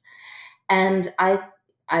objectives. And I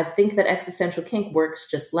think that existential kink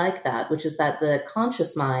works just like that, which is that the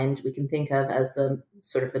conscious mind we can think of as the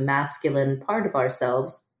sort of the masculine part of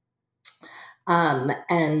ourselves.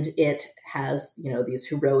 And it has, these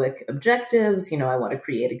heroic objectives. I want to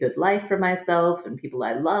create a good life for myself and people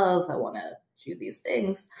I love. I want to do these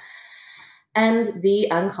things. And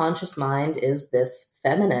the unconscious mind is this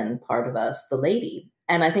feminine part of us, the lady.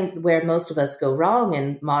 And I think where most of us go wrong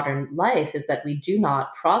in modern life is that we do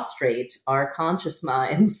not prostrate our conscious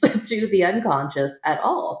minds to the unconscious at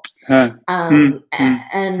all. And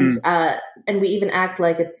we even act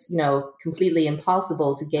like it's, completely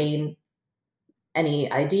impossible to gain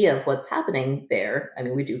any idea of what's happening there. I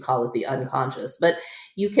mean, we do call it the unconscious, but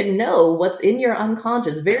you can know what's in your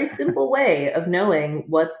unconscious. Very simple way of knowing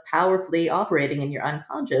what's powerfully operating in your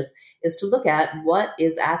unconscious is to look at what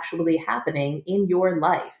is actually happening in your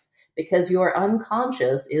life, because your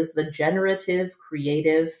unconscious is the generative,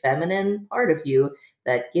 creative, feminine part of you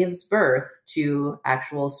that gives birth to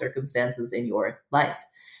actual circumstances in your life.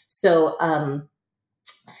 So,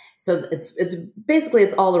 so it's basically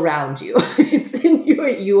it's all around you. It's in you.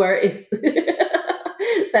 You are. It's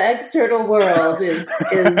the external world is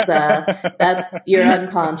that's your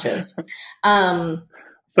unconscious.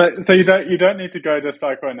 So you don't need to go to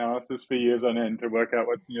psychoanalysis for years on end to work out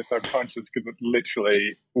what's in your subconscious, because it's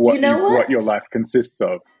literally You know what what? your life consists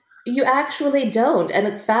of. You actually don't. And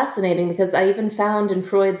it's fascinating because I even found in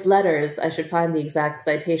Freud's letters, I should find the exact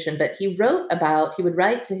citation, but he would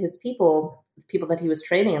write to his people that he was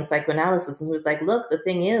training in psychoanalysis. And he was like, look, the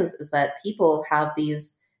thing is that people have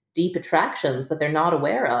these deep attractions that they're not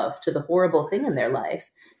aware of to the horrible thing in their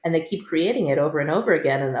life. And they keep creating it over and over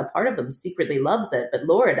again. And a part of them secretly loves it. But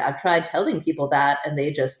Lord, I've tried telling people that and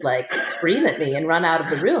they just like scream at me and run out of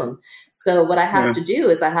the room. So what I have to do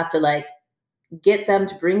is I have to like get them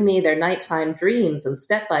to bring me their nighttime dreams and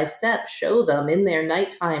step by step show them in their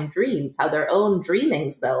nighttime dreams how their own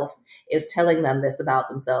dreaming self is telling them this about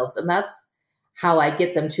themselves. And that's how I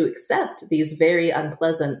get them to accept these very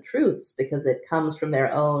unpleasant truths, because it comes from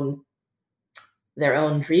their own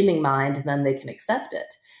dreaming mind, and then they can accept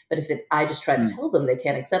it. But I just try to tell them, they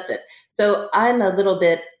can't accept it. So I'm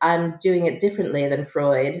doing it differently than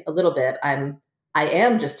Freud a little bit. I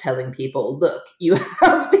am just telling people, look, you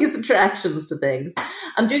have these attractions to things.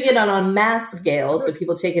 I'm doing it on a mass scale, so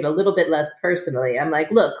people take it a little bit less personally. I'm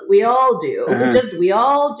like, look, we all do. We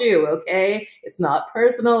all do, okay? It's not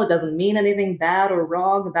personal. It doesn't mean anything bad or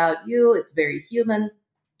wrong about you. It's very human.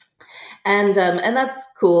 And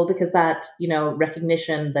that's cool, because that,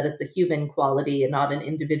 recognition that it's a human quality and not an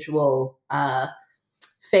individual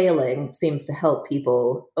failing seems to help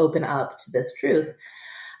people open up to this truth.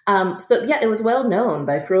 So yeah, it was well known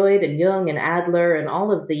by Freud and Jung and Adler and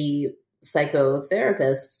all of the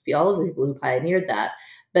psychotherapists, all of the people who pioneered that.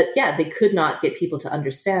 But yeah, they could not get people to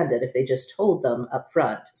understand it if they just told them up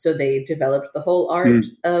front. So they developed the whole art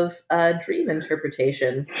of dream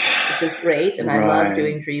interpretation, which is great. And I love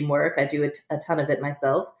doing dream work. I do a ton of it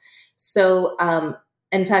myself. So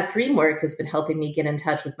in fact, dream work has been helping me get in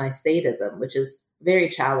touch with my sadism, which is very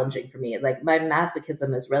challenging for me. Like, my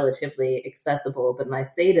masochism is relatively accessible, but my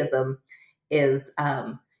sadism is,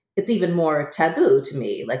 it's even more taboo to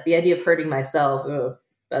me. Like, the idea of hurting myself,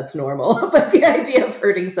 that's normal. But the idea of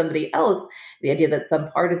hurting somebody else, the idea that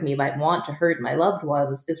some part of me might want to hurt my loved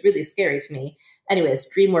ones, is really scary to me. Anyways,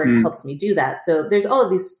 dream work helps me do that. So there's all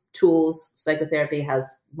of these tools. Psychotherapy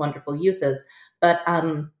has wonderful uses, but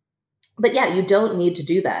yeah, you don't need to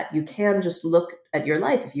do that. You can just look at your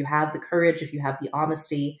life if you have the courage, if you have the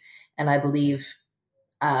honesty. And I believe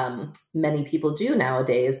many people do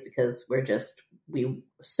nowadays, because we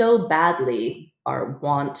so badly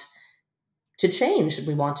want to change, and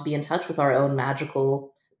we want to be in touch with our own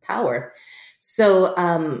magical power. So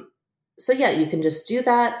yeah, you can just do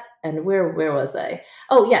that. And where was I?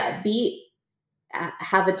 Oh yeah,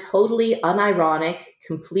 have a totally unironic,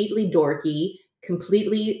 completely dorky,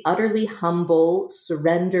 completely, utterly humble,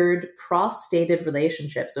 surrendered, prostrated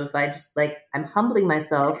relationship. So if I just I'm humbling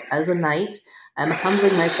myself as a knight, I'm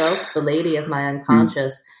humbling myself to the lady of my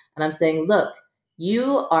unconscious, and I'm saying, look,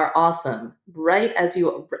 you are awesome, right?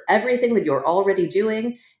 Everything that you're already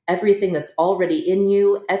doing, everything that's already in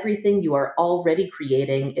you, everything you are already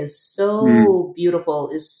creating is so beautiful,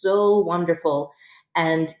 is so wonderful,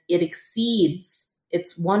 and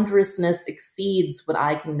its wondrousness exceeds what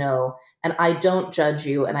I can know. And I don't judge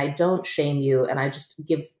you, and I don't shame you, and I just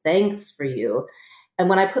give thanks for you. And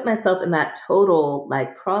when I put myself in that total,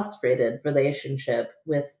 prostrated relationship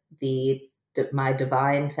with my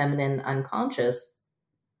divine feminine unconscious,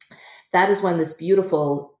 that is when this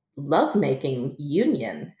beautiful lovemaking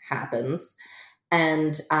union happens.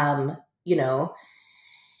 And,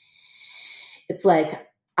 it's like,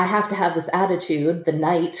 I have to have this attitude, the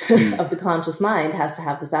knight of the conscious mind has to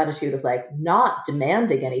have this attitude of not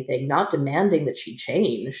demanding anything, not demanding that she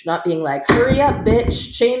change, not being like, hurry up,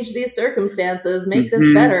 bitch, change these circumstances, make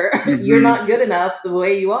this better. You're not good enough the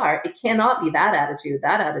way you are. It cannot be that attitude.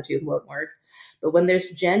 That attitude won't work. But when there's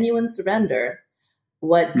genuine surrender,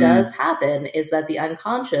 what does happen is that the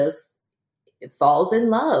unconscious, it falls in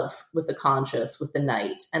love with the conscious, with the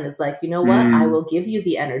knight, and is like, you know what? I will give you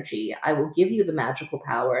the energy. I will give you the magical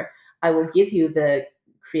power. I will give you the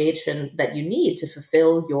creation that you need to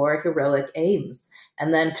fulfill your heroic aims.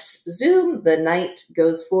 And then, zoom, the knight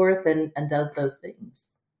goes forth and does those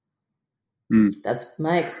things. That's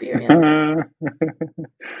my experience.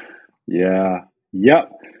 Yeah.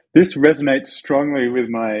 Yep. This resonates strongly with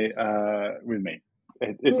with me.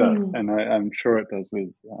 It does, and I'm sure it does with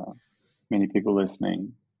many people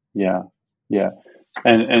listening. Yeah,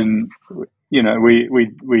 and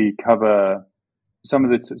we cover some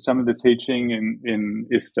of the teaching in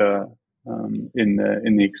ISTA, in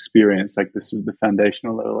the experience, like this is the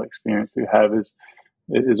foundational level experience we have is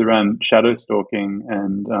around shadow stalking,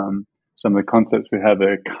 and some of the concepts we have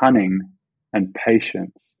are cunning and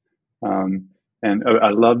patience. And I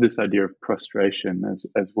love this idea of prostration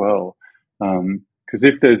as well, because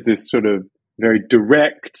if there's this sort of very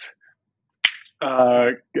direct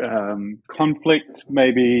conflict,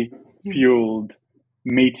 maybe fueled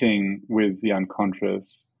meeting with the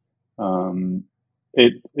unconscious,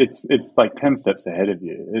 it's like 10 steps ahead of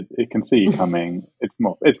you. It can see you coming. It's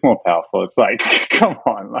more powerful. It's like, come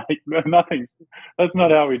on, like nothing. That's not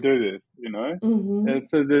how we do this, And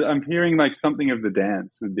so I'm hearing like something of the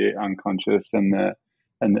dance with the unconscious and the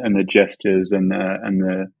gestures and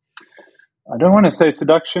the I don't want to say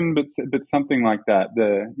seduction, but something like that.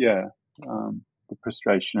 The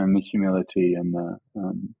prostration and the humility and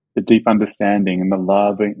the deep understanding and the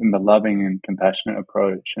loving and compassionate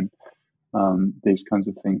approach, and these kinds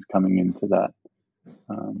of things coming into that,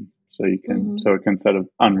 so it can sort of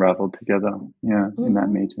unravel together, in that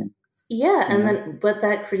meeting. Yeah, and then what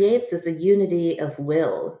that creates is a unity of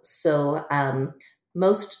will. So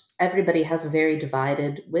everybody has a very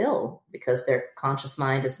divided will because their conscious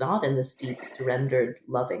mind is not in this deep, surrendered,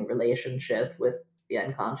 loving relationship with the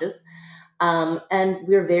unconscious. And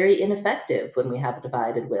we're very ineffective when we have a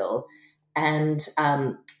divided will. And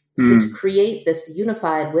so to create this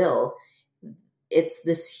unified will, it's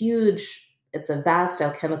a vast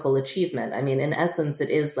alchemical achievement. I mean, in essence, it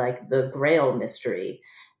is like the Grail mystery.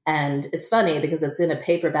 And it's funny because it's in a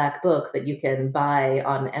paperback book that you can buy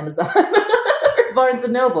on Amazon or Barnes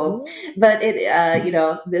and Noble. But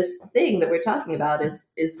this thing that we're talking about is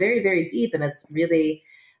very, very deep, and it's really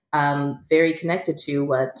very connected to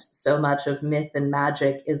what so much of myth and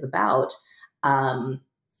magic is about.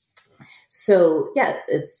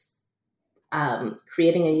 It's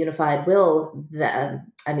creating a unified will.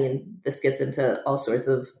 This gets into all sorts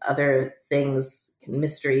of other things,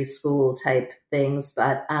 mystery school type things,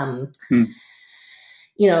 but I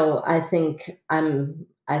think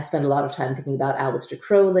I spend a lot of time thinking about Aleister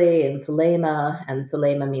Crowley and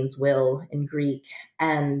thelema means will in Greek.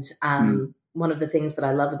 And one of the things that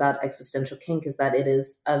I love about existential kink is that it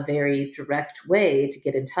is a very direct way to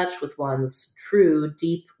get in touch with one's true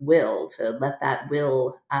deep will, to let that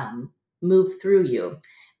will move through you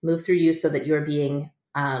so that you're being,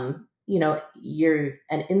 you're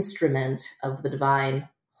an instrument of the divine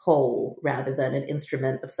whole rather than an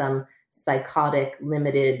instrument of some psychotic,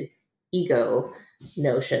 limited ego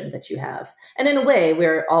notion that you have. And in a way,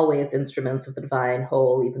 we're always instruments of the divine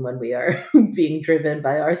whole, even when we are being driven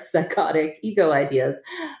by our psychotic ego ideas.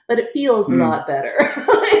 But it feels a lot better.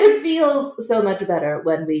 It feels so much better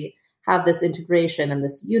when we have this integration and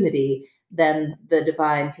this unity. Then the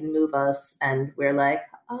divine can move us and we're like,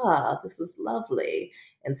 this is lovely,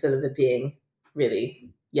 instead of it being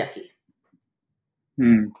really yucky.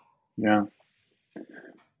 Yeah.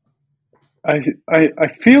 I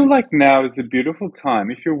feel like now is a beautiful time,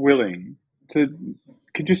 if you're willing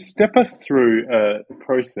could you step us through a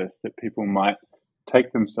process that people might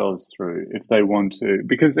take themselves through if they want to,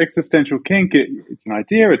 because existential kink, it's an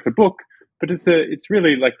idea, it's a book, but it's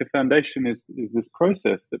really like the foundation is this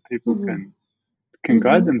process that people can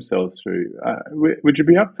guide themselves through. Would you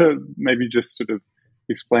be up for maybe just sort of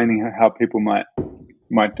explaining how people might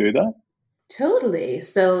do that? Totally.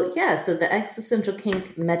 So the existential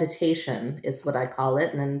kink meditation is what I call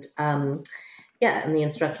it. And and the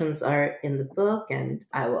instructions are in the book, and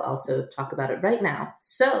I will also talk about it right now.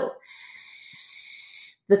 So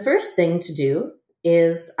the first thing to do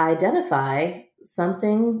is identify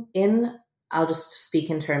something I'll just speak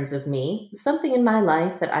in terms of me, something in my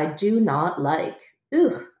life that I do not like.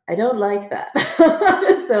 I don't like that.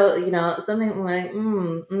 So, something like,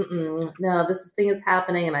 no, this thing is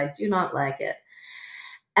happening and I do not like it.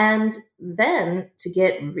 And then to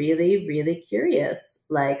get really, really curious,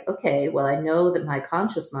 like, okay, well, I know that my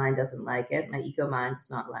conscious mind doesn't like it. My ego mind does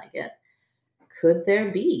not like it. Could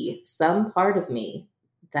there be some part of me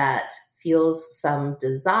that feels some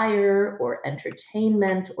desire or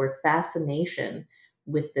entertainment or fascination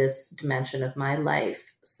with this dimension of my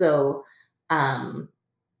life? So,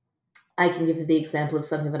 I can give you the example of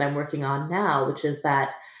something that I'm working on now, which is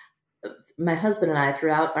that my husband and I,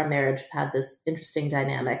 throughout our marriage, have had this interesting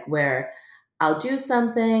dynamic where I'll do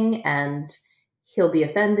something and he'll be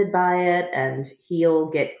offended by it and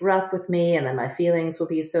he'll get gruff with me, and then my feelings will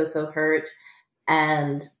be so hurt.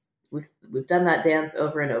 And we've done that dance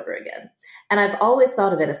over and over again. And I've always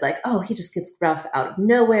thought of it as like, oh, he just gets gruff out of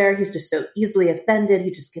nowhere. He's just so easily offended.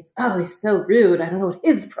 He just gets, oh, he's so rude. I don't know what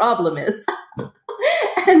his problem is.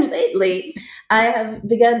 And lately I have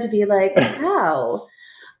begun to be like, wow,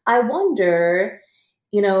 I wonder,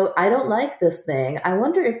 I don't like this thing. I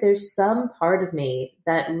wonder if there's some part of me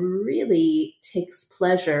that really takes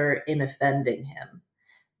pleasure in offending him,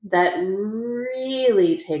 that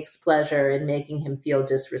really takes pleasure in making him feel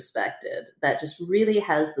disrespected, that just really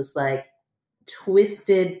has this like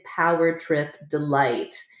twisted power trip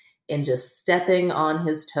delight in just stepping on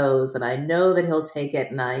his toes. And I know that he'll take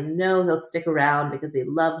it, and I know he'll stick around because he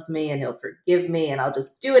loves me and he'll forgive me, and I'll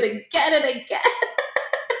just do it again and again.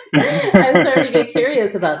 I started to get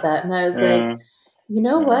curious about that, and I was like, you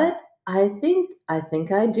know what? I think I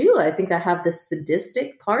do. I think I have this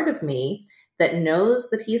sadistic part of me that knows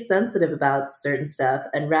that he's sensitive about certain stuff,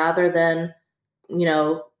 and rather than,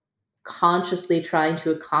 consciously trying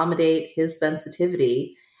to accommodate his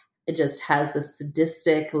sensitivity, it just has this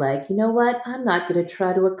sadistic, like, you know what? I'm not going to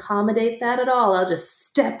try to accommodate that at all. I'll just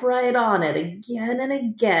step right on it again and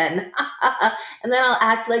again. And then I'll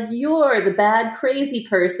act like you're the bad, crazy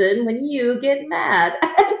person when you get mad.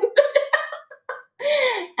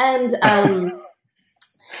 And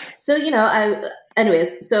so, I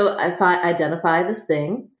identify this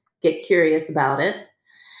thing, get curious about it.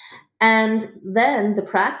 And then the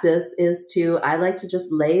practice is I like to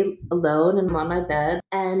just lay alone and on my bed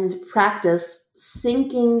and practice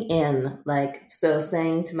sinking in, so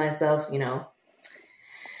saying to myself,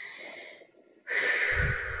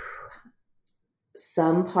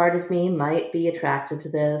 some part of me might be attracted to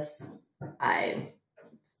this. I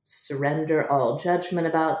surrender all judgment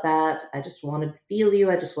about that. I just want to feel you.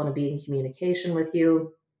 I just want to be in communication with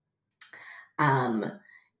you.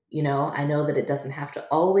 I know that it doesn't have to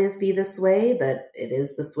always be this way, but it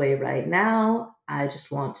is this way right now. I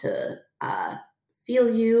just want to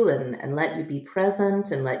feel you and let you be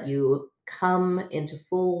present and let you come into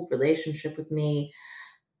full relationship with me.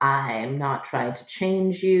 I'm not trying to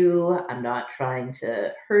change you. I'm not trying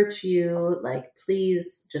to hurt you.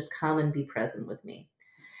 Please just come and be present with me.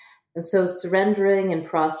 And so surrendering and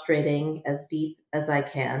prostrating as deep as I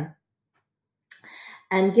can,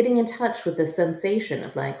 and getting in touch with the sensation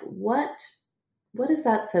of what is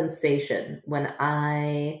that sensation when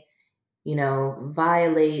I,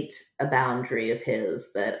 violate a boundary of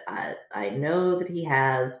his that I know that he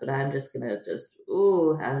has, but I'm just going to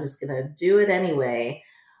do it anyway.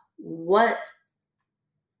 What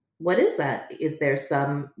is that?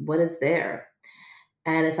 What is there?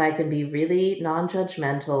 And if I can be really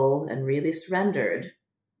non-judgmental and really surrendered,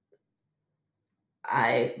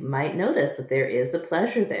 I might notice that there is a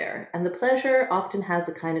pleasure there. And the pleasure often has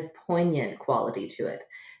a kind of poignant quality to it.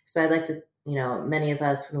 So I like to, many of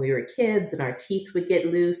us, when we were kids and our teeth would get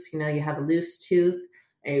loose, you have a loose tooth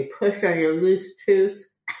and you push on your loose tooth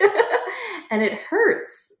and it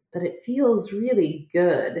hurts, but it feels really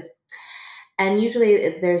good. And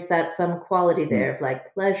usually there's some quality there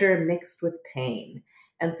of pleasure mixed with pain.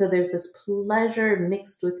 And so there's this pleasure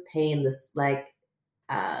mixed with pain, this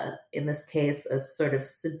in this case, a sort of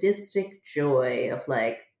sadistic joy of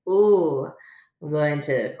ooh, I'm going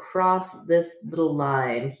to cross this little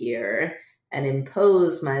line here and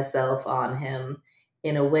impose myself on him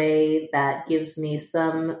in a way that gives me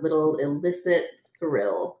some little illicit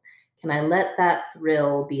thrill. Can I let that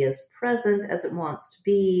thrill be as present as it wants to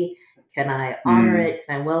be? Can I honor it?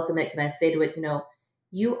 Can I welcome it? Can I say to it,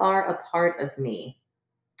 you are a part of me.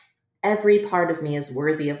 Every part of me is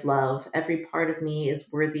worthy of love. Every part of me is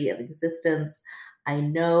worthy of existence. I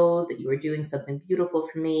know that you are doing something beautiful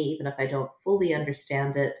for me, even if I don't fully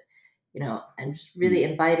understand it, and just really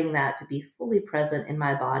inviting that to be fully present in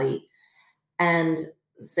my body and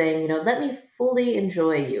saying, let me fully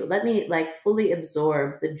enjoy you. Let me fully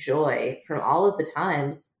absorb the joy from all of the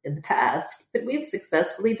times in the past that we've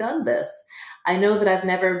successfully done this. I know that I've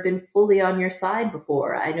never been fully on your side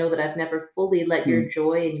before. I know that I've never fully let your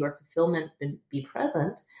joy and your fulfillment be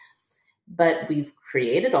present, but we've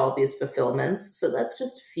created all these fulfillments. So let's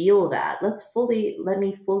just feel that. Let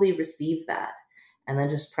me fully receive that. And then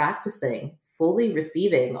just practicing fully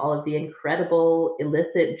receiving all of the incredible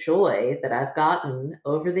illicit joy that I've gotten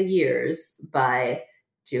over the years by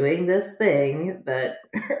doing this thing that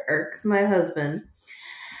irks my husband.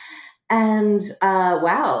 And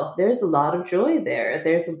wow, there's a lot of joy there.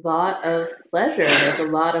 There's a lot of pleasure. There's a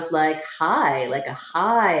lot of high, a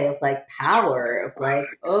high of power of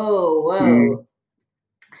oh, whoa.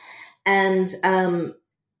 And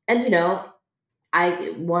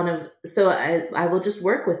I will just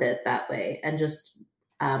work with it that way and just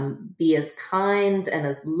be as kind and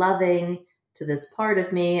as loving to this part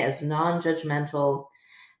of me, as non-judgmental,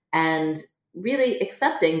 and really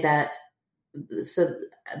accepting that. So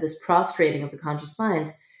this prostrating of the conscious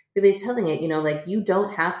mind, really telling it, like, you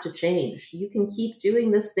don't have to change. You can keep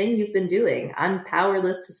doing this thing you've been doing. I'm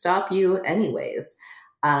powerless to stop you anyways.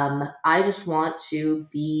 I just want to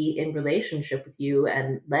be in relationship with you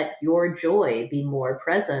and let your joy be more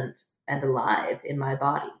present and alive in my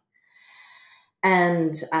body.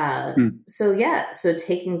 And so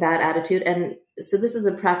taking that attitude, and so this is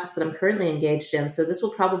a practice that I'm currently engaged in. So this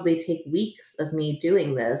will probably take weeks of me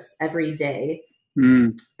doing this every day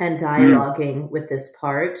and dialoguing with this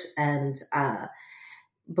part, and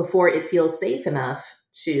before it feels safe enough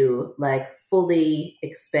to like fully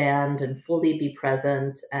expand and fully be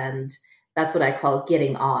present. And that's what I call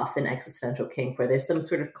getting off in existential kink, where there's some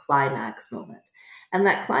sort of climax moment. And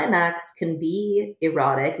that climax can be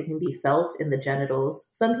erotic. It can be felt in the genitals.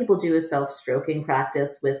 Some people do a self-stroking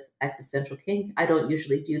practice with existential kink. I don't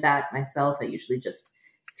usually do that myself. I usually just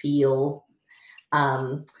feel.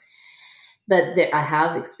 But I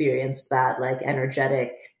have experienced that, like,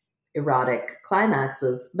 energetic, erotic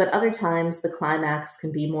climaxes. But other times the climax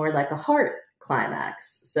can be more like a heart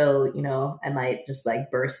climax. So, I might just like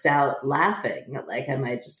burst out laughing. Like I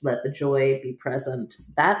might just let the joy be present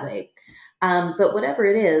that way. But whatever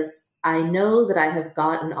it is, I know that I have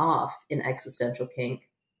gotten off in existential kink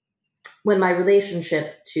when my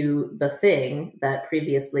relationship to the thing that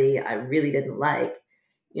previously I really didn't like,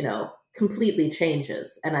 completely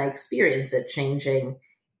changes, and I experience it changing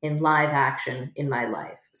in live action in my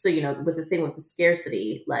life. So, with the thing with the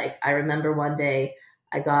scarcity, like I remember one day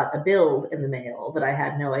I got a bill in the mail that I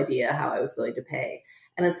had no idea how I was going to pay.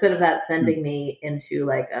 And instead of that sending me into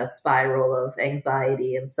like a spiral of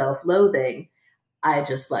anxiety and self-loathing, I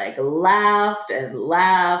just like laughed and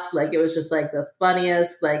laughed. Like it was just like the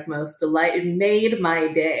funniest, like most delight. It made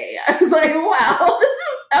my day. I was like, wow, this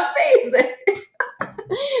is amazing.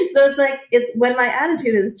 So it's when my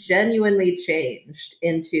attitude has genuinely changed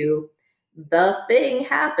into the thing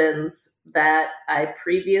happens that I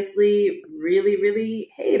previously really, really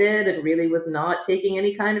hated and really was not taking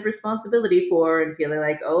any kind of responsibility for, and feeling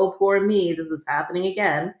like, oh, poor me, this is happening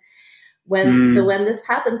again. When this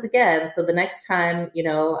happens again, so the next time,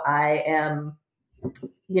 I am,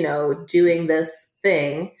 doing this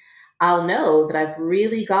thing, I'll know that I've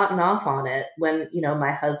really gotten off on it. When,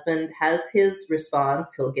 my husband has his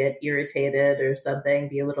response, he'll get irritated or something,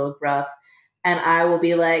 be a little gruff. And I will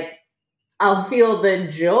be like, I'll feel the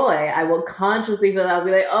joy. I will consciously feel that. I'll be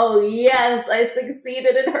like, oh, yes, I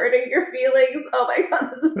succeeded in hurting your feelings. Oh, my God,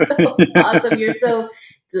 this is so awesome.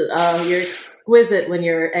 You're exquisite when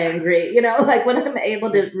you're angry. Like when I'm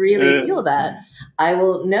able to really feel that, I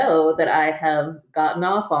will know that I have gotten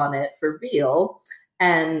off on it for real,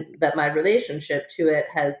 and that my relationship to it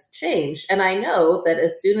has changed. And I know that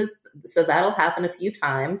so that'll happen a few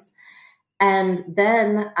times. And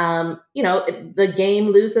then, the game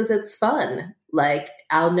loses its fun. Like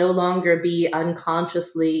I'll no longer be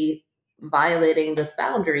unconsciously violating this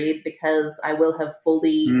boundary, because I will have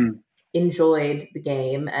fully enjoyed the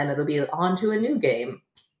game, and it'll be on to a new game.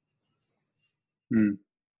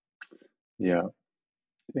 Yeah,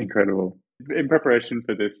 incredidible. In preparation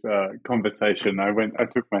for this conversation, I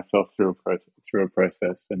took myself through a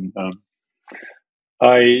process, and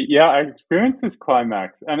I experienced this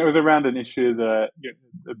climax, and it was around an issue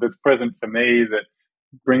that's present for me, that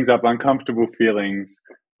brings up uncomfortable feelings.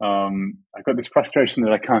 I got this frustration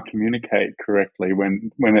that I can't communicate correctly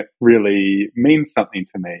when it really means something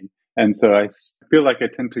to me, and so I feel like I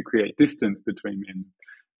tend to create distance between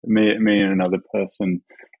me and another person,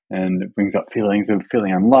 and it brings up feelings of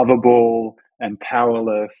feeling unlovable and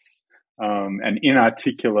powerless, and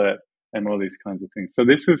inarticulate, and all these kinds of things. So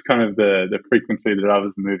this is kind of the frequency that I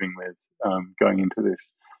was moving with, going into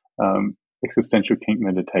this existential kink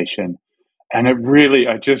meditation. And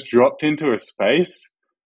I just dropped into a space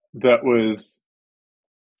that was,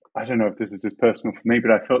 I don't know if this is just personal for me,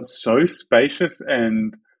 but I felt so spacious,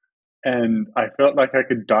 and I felt like I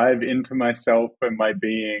could dive into myself and my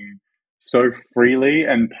being so freely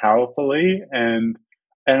and powerfully. And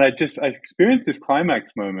I experienced this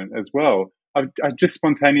climax moment as well. I just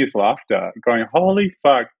spontaneous laughter, going, holy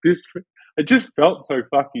fuck, it just felt so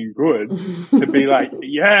fucking good to be like,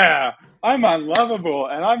 yeah, I'm unlovable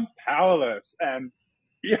and I'm powerless. And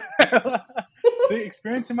yeah, the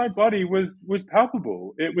experience in my body was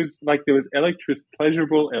palpable. It was like there was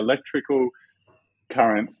pleasurable electrical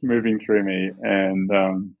currents moving through me.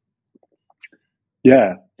 And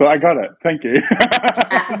Yeah, but I got it. Thank you.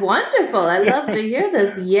 Wonderful. I love to hear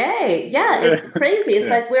this. Yay. Yeah, it's crazy. It's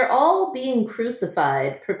Yeah, like we're all being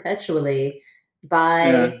crucified perpetually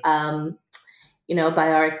yeah, by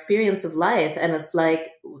by our experience of life. And it's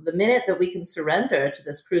like the minute that we can surrender to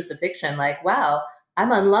this crucifixion, like, wow,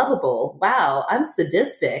 I'm unlovable. Wow, I'm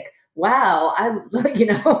sadistic. Wow,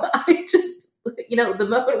 I just, the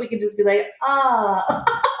moment we can just be like,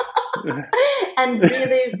 and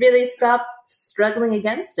really, really stop struggling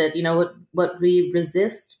against it. What we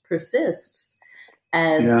resist persists.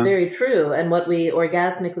 And it's yeah, very true. And what we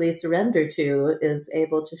orgasmically surrender to is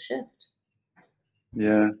able to shift.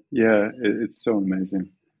 yeah, yeah. It's so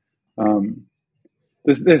amazing. Um,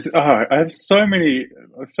 I have so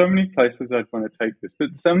many places I'd want to take this, but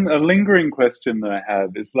a lingering question that I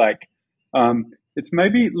have is like, it's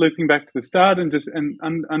maybe looping back to the start and just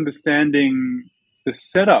understanding the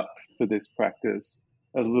setup for this practice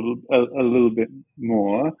a little bit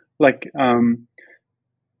more. Like,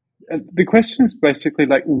 the question is basically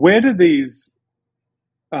like, where do these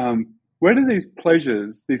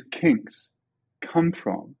pleasures, these kinks, come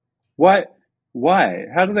from? Why? Why?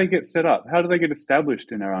 How do they get set up? How do they get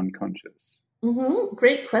established in our unconscious?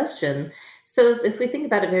 Great question. So, if we think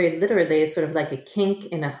about it very literally, sort of like a kink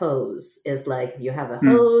in a hose is like you have a Mm,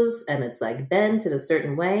 hose and it's like bent in a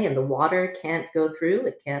certain way, and the water can't go through,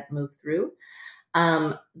 it can't move through.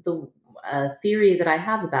 The theory that I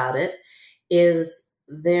have about it is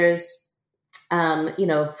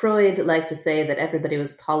Freud liked to say that everybody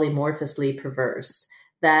was polymorphously perverse,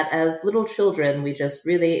 that as little children, we just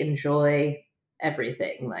really enjoy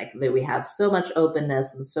everything. Like that we have so much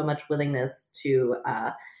openness and so much willingness to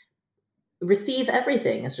receive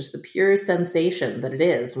everything. It's just the pure sensation that it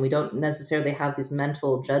is. And we don't necessarily have these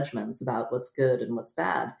mental judgments about what's good and what's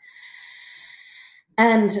bad.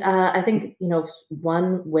 And I think,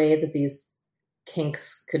 one way that these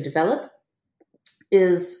kinks could develop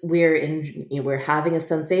is we're having a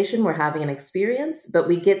sensation, we're having an experience, but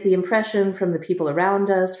we get the impression from the people around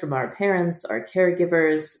us, from our parents, our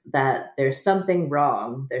caregivers, that there's something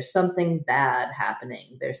wrong, there's something bad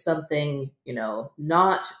happening, there's something,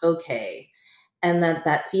 not okay. And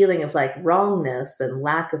that feeling of like wrongness and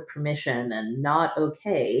lack of permission and not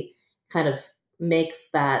okay kind of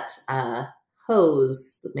makes that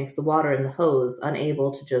hose, that makes the water in the hose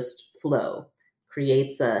unable to just flow,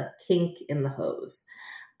 creates a kink in the hose.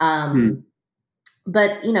 mm, Um,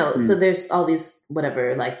 but so mm, there's all these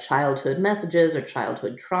whatever like childhood messages or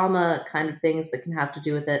childhood trauma kind of things that can have to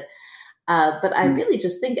do with it. But I mm, really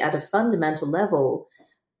just think at a fundamental level,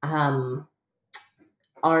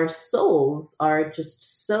 our souls are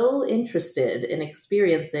just so interested in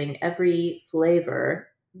experiencing every flavor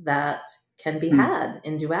that can be mm, had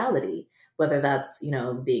in duality, whether that's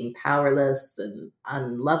being powerless and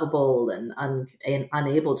unlovable and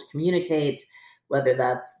unable to communicate, whether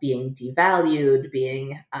that's being devalued,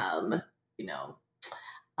 being you know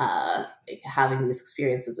having these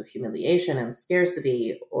experiences of humiliation and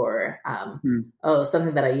scarcity, or mm.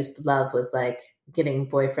 something that I used to love was like getting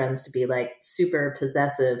boyfriends to be like super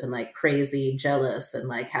possessive and like crazy jealous, and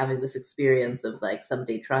like having this experience of like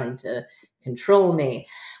somebody trying to control me.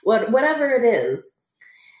 Whatever it is,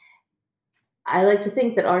 I like to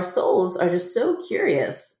think that our souls are just so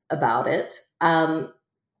curious about it,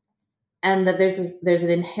 and that there's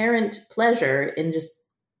an inherent pleasure in just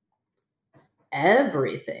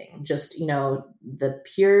everything, just the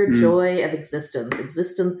pure Mm, joy of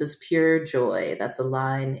existence is pure joy. That's a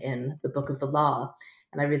line in the Book of the Law,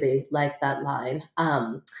 and I really like that line.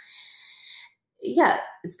 Yeah,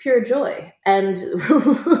 it's pure joy. And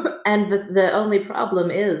and the only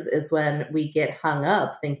problem is when we get hung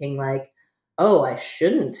up thinking like, oh, I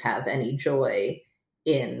shouldn't have any joy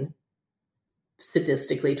in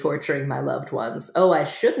sadistically torturing my loved ones. Oh, I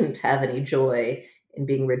shouldn't have any joy in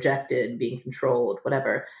being rejected, being controlled,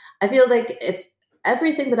 whatever. I feel like if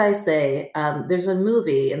everything that I say, there's a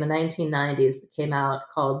movie in the 1990s that came out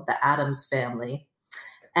called The Addams Family.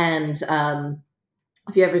 And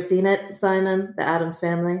have you ever seen it, Simon, The Addams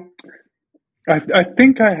Family? I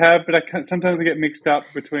think I have, but sometimes I get mixed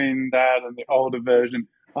up between that and the older version.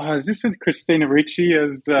 Oh, is this with Christina Ricci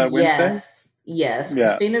as Wednesday? Yes. Yes.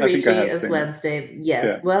 Yeah, Christina I think I Ricci have as seen it. Wednesday. Yes.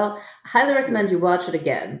 Yeah, Well, I highly yeah. recommend you watch it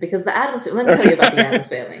again because let me tell you about the Okay. Addams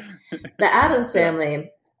Family. The Addams Yeah.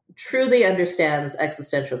 Family truly understands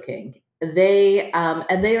existential kink. They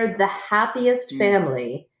are the happiest Mm,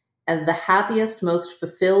 family and the happiest, most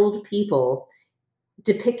fulfilled people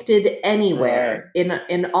depicted right. anywhere in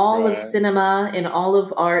all of Right. cinema, in all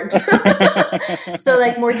of art. So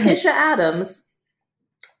like Morticia Addams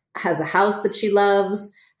has a house that she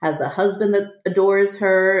loves, has a husband that adores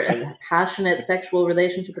her, and a passionate sexual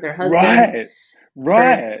relationship with her husband.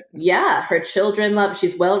 Right. Her children love,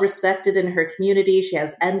 she's well respected in her community. She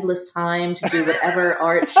has endless time to do whatever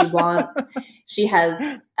art she wants. She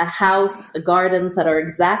has a house, gardens that are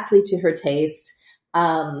exactly to her taste.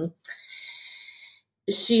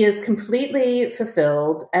 She is completely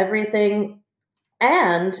fulfilled, everything,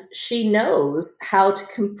 and she knows how to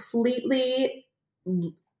completely,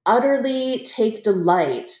 utterly take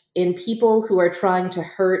delight in people who are trying to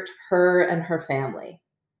hurt her and her family.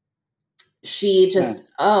 She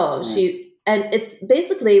just, and it's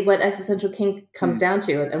basically what existential kink comes down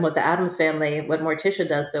to, and what the Addams Family, what Morticia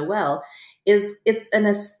does so well, is it's an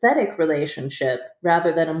aesthetic relationship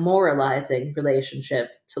rather than a moralizing relationship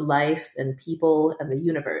to life and people and the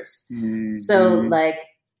universe. So, like,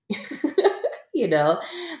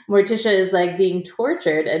 Morticia is like being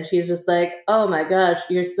tortured, and she's just like, oh my gosh,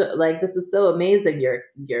 you're so, like, this is so amazing.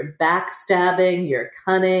 You're backstabbing, you're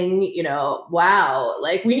cunning, wow,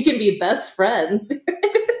 like, we can be best friends.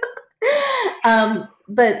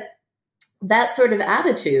 But that sort of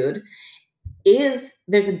attitude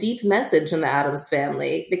there's a deep message in the Addams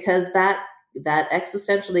Family, because that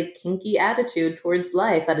existentially kinky attitude towards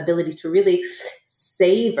life, that ability to really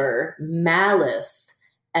savor malice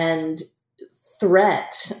and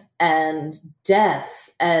threat and death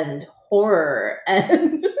and horror,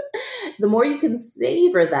 and the more you can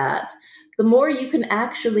savor that, the more you can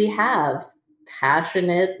actually have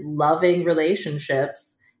passionate, loving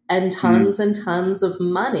relationships and tons and tons of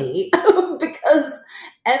money, because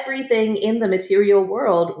everything in the material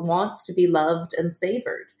world wants to be loved and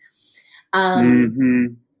savored.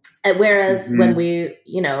 Whereas when we,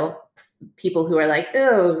 people who are like,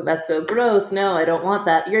 oh, that's so gross, no, I don't want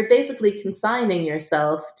that, you're basically consigning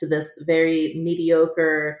yourself to this very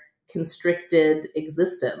mediocre, constricted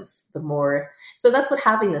existence. So that's what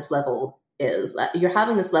having this level is. Your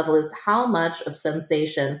having this level is how much of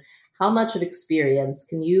sensation, how much of experience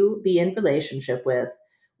can you be in relationship with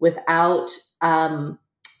without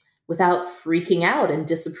freaking out and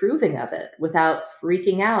disapproving of it, without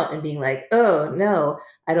freaking out and being like, oh no,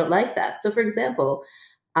 I don't like that. So for example,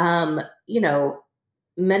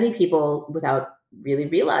 many people, without really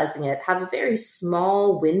realizing it, have a very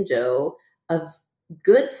small window of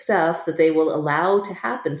good stuff that they will allow to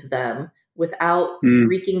happen to them without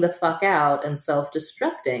freaking the fuck out and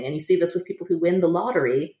self-destructing. And you see this with people who win the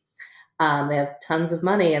lottery. They have tons of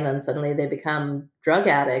money, and then suddenly they become drug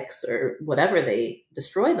addicts or whatever. They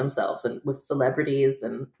destroy themselves, and with celebrities,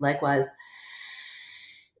 and likewise.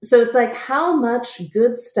 So it's like, how much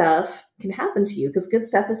good stuff can happen to you? Because good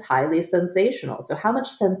stuff is highly sensational. So how much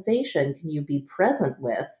sensation can you be present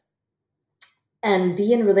with and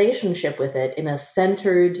be in relationship with it in a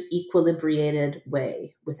centered, equilibrated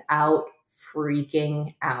way without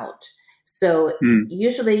freaking out? So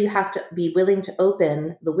usually you have to be willing to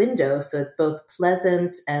open the window so it's both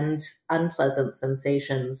pleasant and unpleasant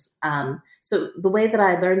sensations. So the way that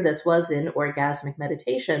I learned this was in orgasmic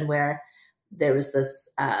meditation, where there was this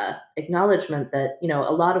acknowledgement that,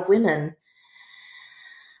 a lot of women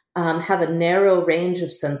have a narrow range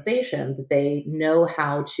of sensation that they know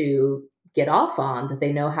how to get off on, that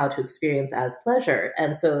they know how to experience as pleasure.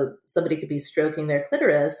 And so somebody could be stroking their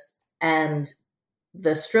clitoris, and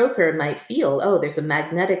the stroker might feel, oh, there's a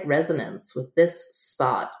magnetic resonance with this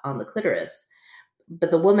spot on the clitoris.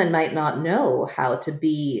 But the woman might not know how to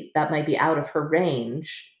that might be out of her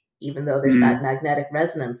range, even though there's that magnetic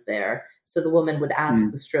resonance there. So the woman would ask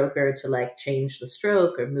the stroker to like change the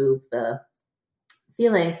stroke or move the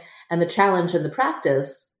feeling. And the challenge in the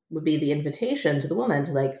practice would be the invitation to the woman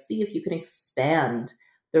to like see if you can expand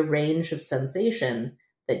the range of sensation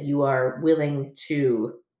that you are willing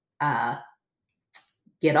to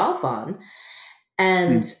get off on.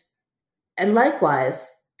 And likewise,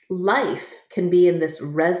 life can be in this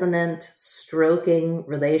resonant, stroking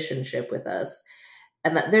relationship with us.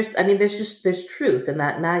 And that there's truth in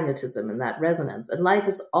that magnetism and that resonance. And life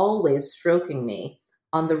is always stroking me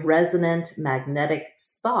on the resonant magnetic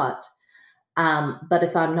spot. But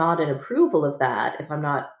if I'm not in approval of that, if I'm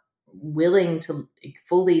not willing to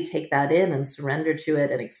fully take that in and surrender to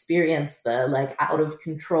it and experience the like out of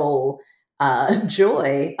control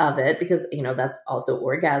joy of it, because, that's also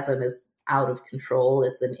orgasm is out of control.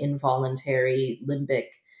 It's an involuntary limbic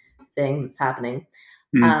thing that's happening.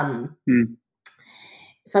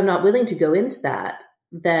 If I'm not willing to go into that,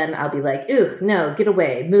 then I'll be like, ew, no, get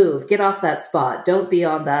away, move, get off that spot. Don't be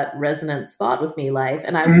on that resonant spot with me, life.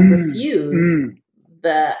 And I will refuse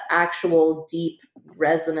the actual deep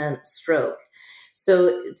resonant stroke.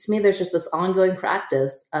 So to me, there's just this ongoing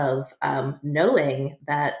practice of knowing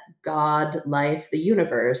that God, life, the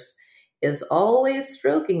universe is always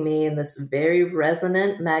stroking me in this very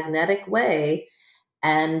resonant, magnetic way.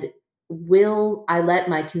 And will I let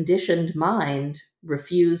my conditioned mind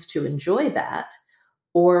refuse to enjoy that?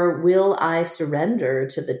 Or will I surrender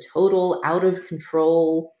to the total out of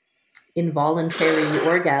control, involuntary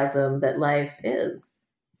orgasm that life is?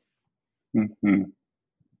 Mm-hmm.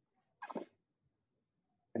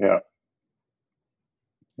 Yeah.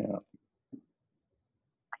 Yeah.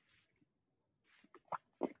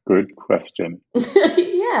 Good question.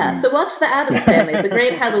 Yeah. So watch The Addams Family. It's a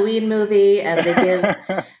great Halloween movie, and they give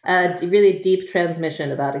a really deep transmission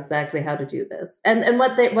about exactly how to do this. And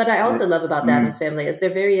what I also love about The Addams Family is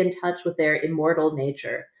they're very in touch with their immortal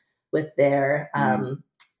nature, with their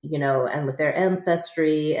and with their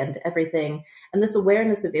ancestry and everything, and this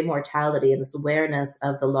awareness of immortality and this awareness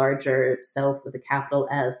of the larger self with a capital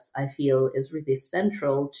S, I feel is really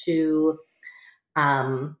central to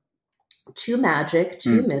magic,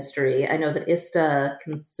 to mystery. I know that ISTA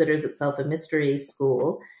considers itself a mystery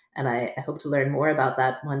school, and I hope to learn more about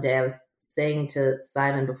that one day. I was saying to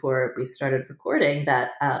Simon before we started recording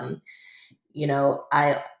that, I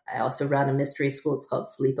also run a mystery school. It's called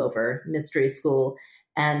Sleepover Mystery School.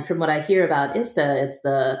 And from what I hear about ISTA, it's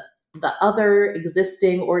the other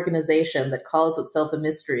existing organization that calls itself a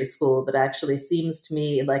mystery school that actually seems to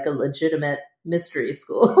me like a legitimate mystery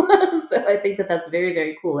school. So I think that that's very,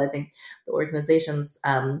 very cool. I think the organizations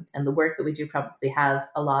and the work that we do probably have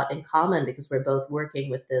a lot in common because we're both working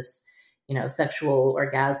with this, sexual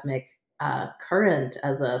orgasmic current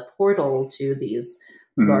as a portal to these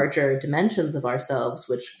larger dimensions of ourselves,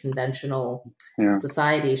 which conventional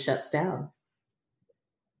society shuts down.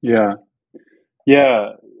 Yeah.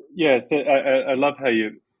 So I love how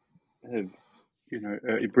you have,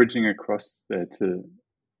 you're bridging across there to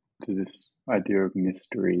this idea of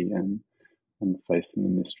mystery and facing the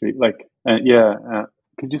mystery.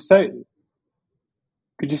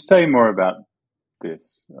 Could you say more about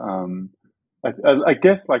this? I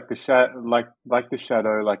guess like the shadow, like the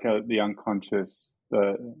shadow, like the unconscious,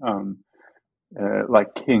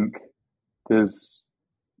 like kink. There's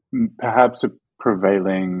perhaps a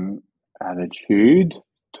prevailing attitude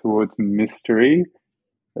towards mystery,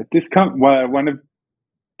 one of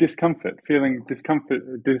discomfort,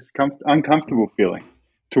 uncomfortable feelings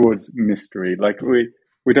towards mystery. Like we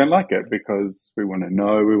don't like it because we want to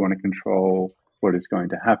know, we want to control what is going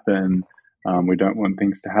to happen. We don't want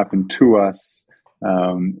things to happen to us.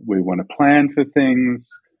 We want to plan for things.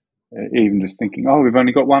 Even just thinking, oh, we've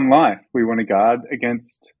only got one life. We want to guard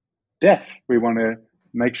against death. We want to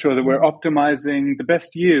make sure that we're optimizing the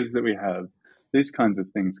best years that we have. These kinds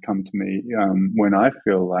of things come to me when I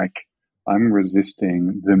feel like I'm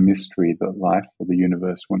resisting the mystery that life or the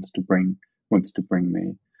universe wants to bring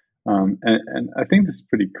me. And I think this is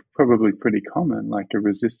probably pretty common, like a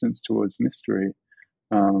resistance towards mystery,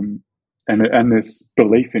 and this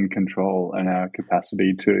belief in control and our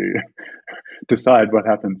capacity to decide what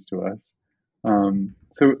happens to us.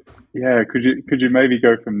 Could you maybe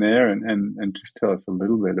go from there and just tell us a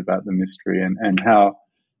little bit about the mystery and how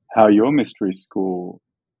your mystery school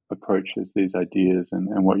approaches these ideas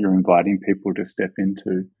and what you're inviting people to step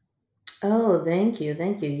into? Oh, thank you.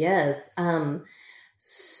 Yes.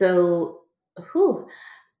 So, whew.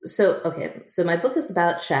 So my book is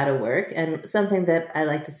about shadow work, and something that I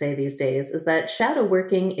like to say these days is that shadow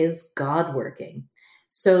working is God working.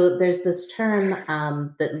 So there's this term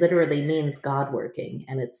that literally means God working,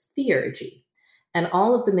 and it's theurgy. And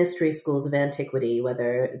all of the mystery schools of antiquity,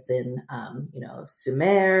 whether it's in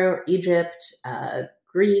Sumer, Egypt,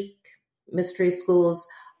 Greek mystery schools,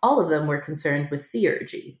 all of them were concerned with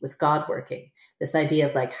theurgy, with God working. This idea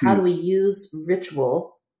of like, how do we use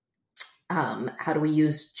ritual? How do we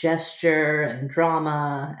use gesture and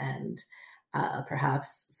drama and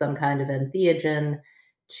perhaps some kind of entheogen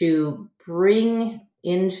to bring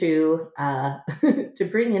into us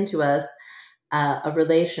a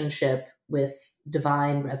relationship with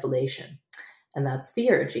divine revelation, and that's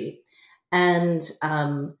theurgy. And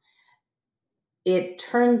it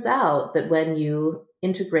turns out that when you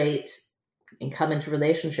integrate and come into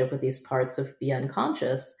relationship with these parts of the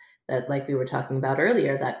unconscious, that, like we were talking about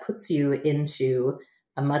earlier, that puts you into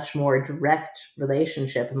a much more direct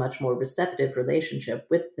relationship, a much more receptive relationship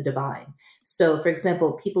with the divine. So, for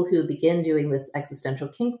example, people who begin doing this existential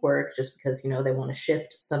kink work just because, they want to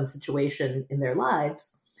shift some situation in their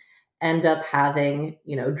lives end up having,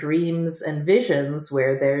 dreams and visions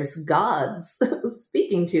where there's gods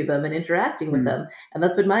speaking to them and interacting with them. And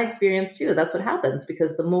that's been my experience too. That's what happens,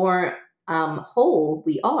 because the more whole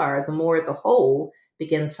we are, the more the whole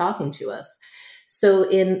begins talking to us. So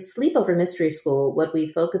in Sleepover Mystery School, what we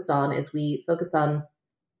focus on is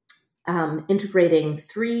integrating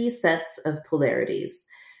three sets of polarities.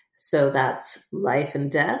 So that's life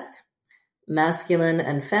and death, masculine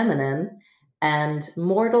and feminine, and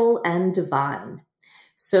mortal and divine.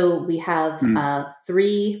 So we have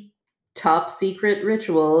three top secret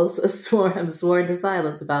rituals, I'm sworn to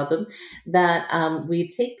silence about them, that we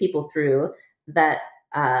take people through that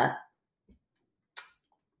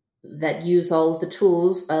that use all the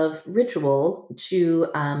tools of ritual to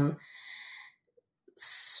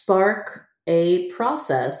spark a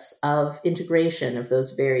process of integration of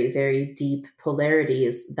those very, very deep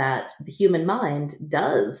polarities that the human mind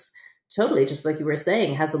does totally, just like you were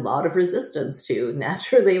saying, has a lot of resistance to.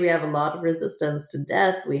 Naturally, we have a lot of resistance to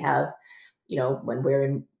death. We have, when we're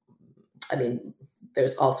in,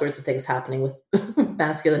 there's all sorts of things happening with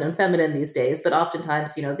masculine and feminine these days, but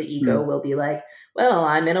oftentimes, the ego will be like, well,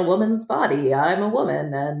 I'm in a woman's body. I'm a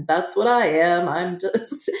woman and that's what I am. I'm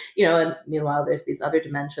just, and meanwhile, there's these other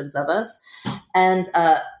dimensions of us. And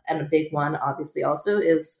a big one, obviously, also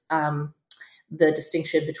is the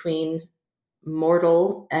distinction between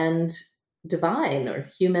mortal and divine, or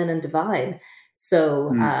human and divine.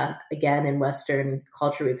 So again, in Western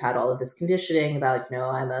culture, we've had all of this conditioning about,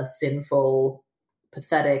 I'm a sinful,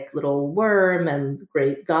 pathetic little worm and the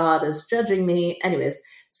great God is judging me. Anyways,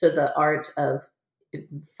 so the art of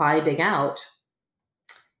finding out,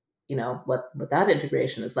 what that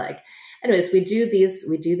integration is like. Anyways, we do these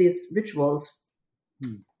rituals,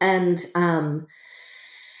 and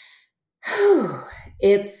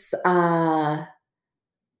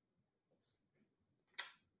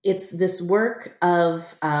it's this work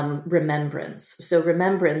of remembrance. So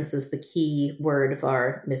remembrance is the key word of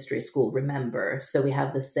our mystery school, remember. So we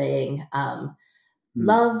have the saying,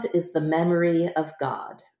 love is the memory of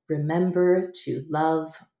God. Remember to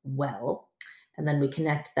love well. And then we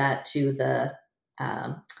connect that to the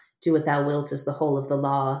do what thou wilt is the whole of the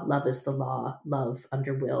law. Love is the law. Love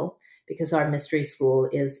under will. Because our mystery school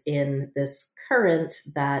is in this current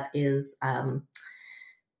that is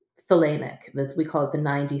thalamic. We call it the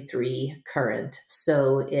 93 current.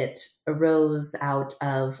 So it arose out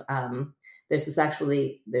of, there's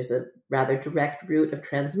a rather direct route of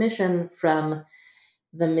transmission from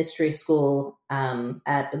the mystery school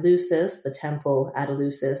at Eleusis, the temple at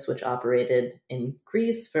Eleusis, which operated in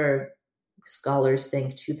Greece for, scholars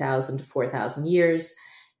think, 2,000 to 4,000 years.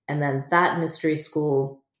 And then that mystery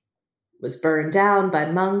school was burned down by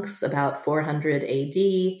monks about 400 AD.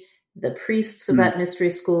 The priests of that mystery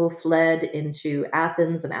school fled into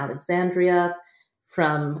Athens and Alexandria.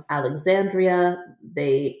 From Alexandria,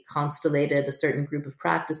 they constellated a certain group of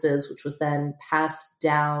practices, which was then passed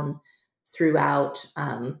down throughout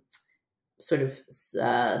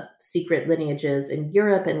secret lineages in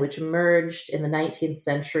Europe, and which emerged in the 19th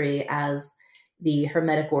century as the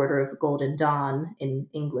Hermetic Order of the Golden Dawn in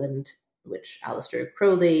England, which Aleister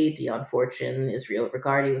Crowley, Dion Fortune, Israel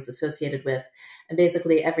Regardie was associated with. And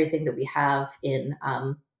basically everything that we have in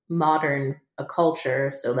modern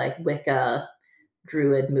culture, so like Wicca,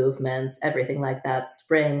 Druid movements, everything like that,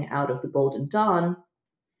 sprang out of the Golden Dawn.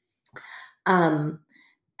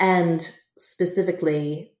 And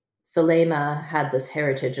specifically, Thelema had this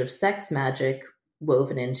heritage of sex magic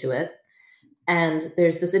woven into it. And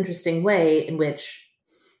there's this interesting way in which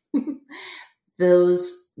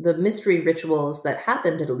the mystery rituals that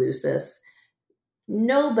happened at Eleusis,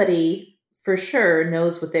 nobody for sure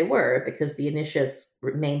knows what they were because the initiates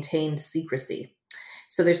maintained secrecy.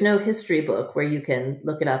 So there's no history book where you can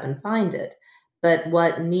look it up and find it. But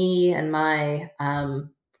what me and my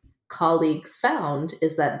colleagues found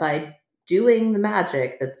is that by doing the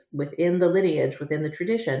magic that's within the lineage, within the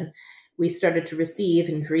tradition, we started to receive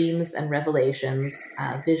in dreams and revelations,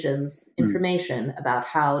 visions, information about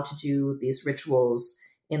how to do these rituals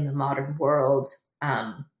in the modern world.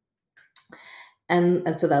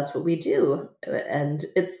 And so that's what we do. And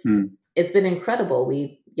it's been incredible.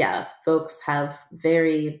 Folks have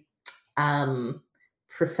very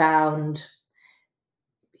profound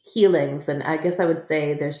healings. And I guess I would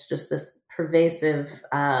say there's just this pervasive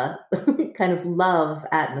kind of love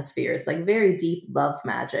atmosphere. It's like very deep love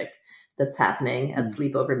magic that's happening at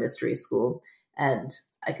Sleepover Mystery School. And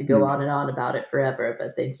I could go on and on about it forever,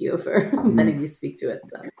 but thank you for letting me speak to it.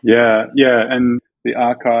 So yeah. And the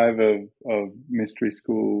archive of mystery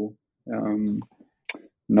school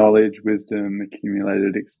knowledge, wisdom,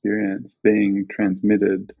 accumulated experience being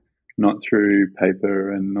transmitted, not through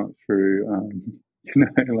paper and not through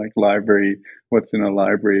like library, what's in a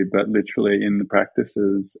library, but literally in the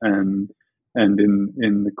practices and and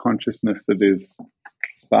in the consciousness that is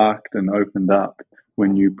sparked and opened up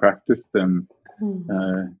when you practice them.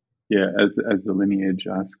 As the lineage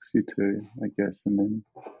asks you to, I guess, and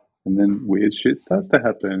then weird shit starts to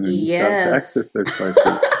happen, and you start to access those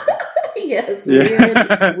places. Yes,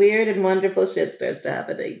 weird and wonderful shit starts to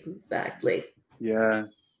happen. Exactly. Yeah,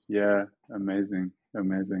 amazing.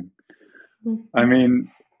 I mean,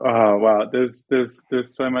 oh wow, there's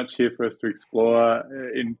so much here for us to explore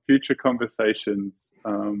in future conversations.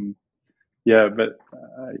 But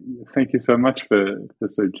thank you so much for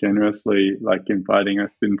so generously inviting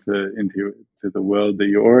us into the world that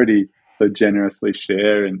you already so generously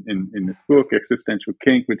share in this book, Existential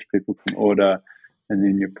Kink, which people can order, and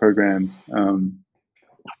in your programs.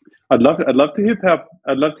 I'd love to hear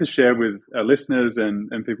I'd love to share with our listeners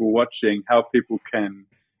and people watching how people can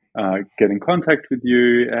get in contact with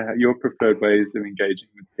you, your preferred ways of engaging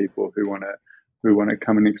with people who want to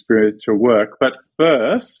come and experience your work. But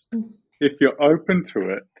first, if you're open to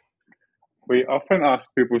it, we often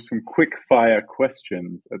ask people some quick fire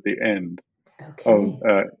questions at the end. Okay.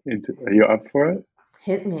 Are you up for it?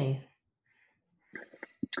 Hit me.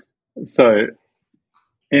 So,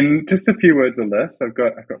 in just a few words or less, I've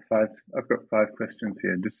got 5 questions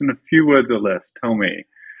here. Just in a few words or less, tell me,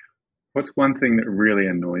 what's one thing that really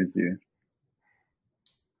annoys you?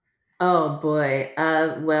 Oh boy.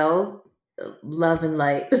 Well, love and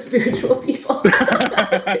light, spiritual people.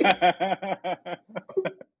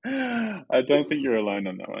 I don't think you're alone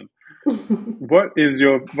on that one. What is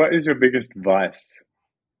your biggest vice?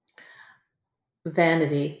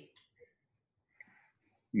 Vanity.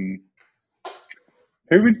 Who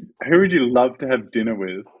would you love to have dinner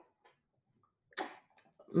with?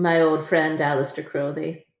 My old friend Alistair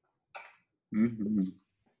Crowley. Mm-hmm.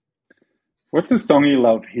 What's a song you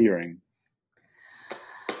love hearing?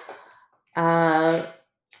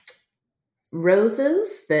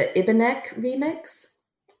 Roses, the Ibanez remix.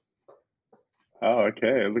 Oh,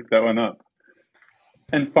 okay. I'll look that one up.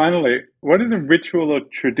 And finally, what is a ritual or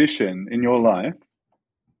tradition in your life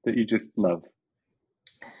that you just love?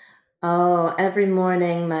 Oh, every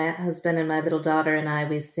morning, my husband and my little daughter and I,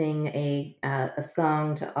 we sing a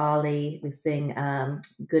song to Ollie. We sing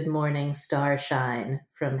Good Morning Starshine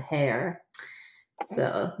from Hair.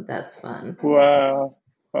 So that's fun. Wow.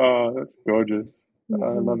 Oh, that's gorgeous. Mm-hmm.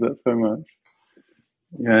 I love that so much.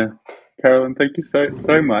 Yeah. Carolyn, thank you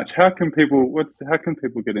so much. How can people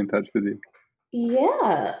get in touch with you?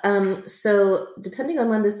 Yeah. So depending on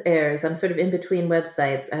when this airs, I'm sort of in between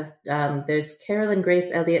websites. There's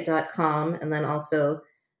carolyngraceelliot.com, and then also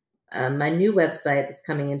my new website that's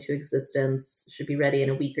coming into existence, should be ready in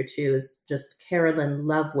a week or two, is just Carolyn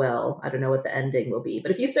Lovewell. I don't know what the ending will be,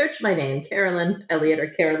 but if you search my name, Carolyn Elliot or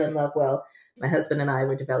Carolyn Lovewell, my husband and I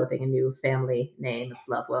were developing a new family name. It's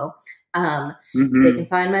Lovewell. They can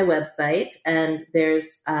find my website, and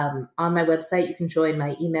there's on my website, you can join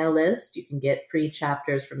my email list. You can get free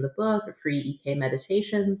chapters from the book or free EK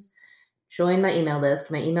meditations. Join my email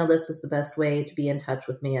list. My email list is the best way to be in touch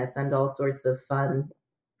with me. I send all sorts of fun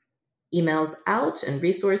emails out and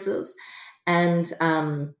resources. And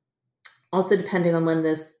also, depending on when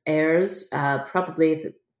this airs,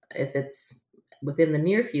 probably if it's within the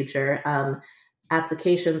near future,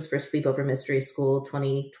 applications for Sleepover Mystery School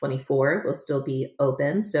 2024 will still be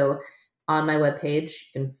open. So on my webpage,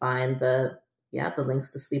 you can find the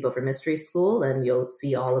links to Sleepover Mystery School, and you'll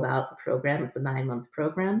see all about the program. It's a 9-month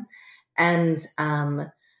program. And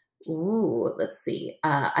let's see.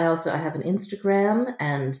 I have an Instagram,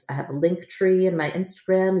 and I have a link tree in my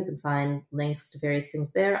Instagram. You can find links to various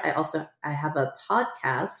things there. I have a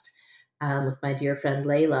podcast with my dear friend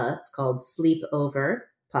Layla. It's called Sleepover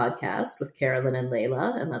Podcast with Carolyn and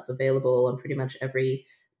Layla, and that's available on pretty much every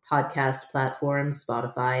podcast platform,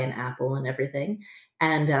 Spotify and Apple and everything.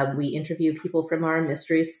 And we interview people from our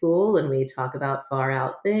mystery school, and we talk about far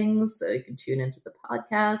out things, so you can tune into the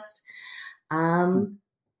podcast.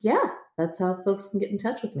 That's how folks can get in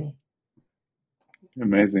touch with me.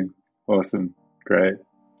 Amazing. Awesome. Great.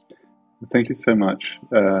 Thank you so much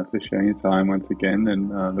for sharing your time once again,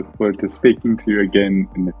 and look forward to speaking to you again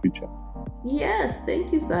in the future. Yes.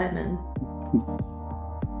 Thank you, Simon.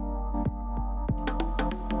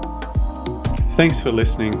 Thanks for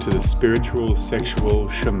listening to the Spiritual, Sexual,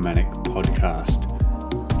 Shamanic podcast.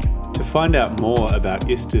 To find out more about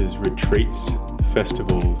ISTA's retreats,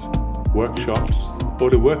 festivals, workshops, or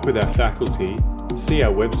to work with our faculty, see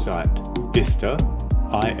our website, ista.life,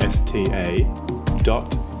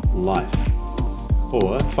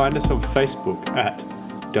 or find us on Facebook at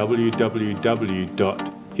www.ista.life,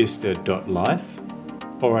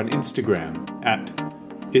 or on Instagram at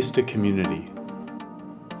ISTA Community.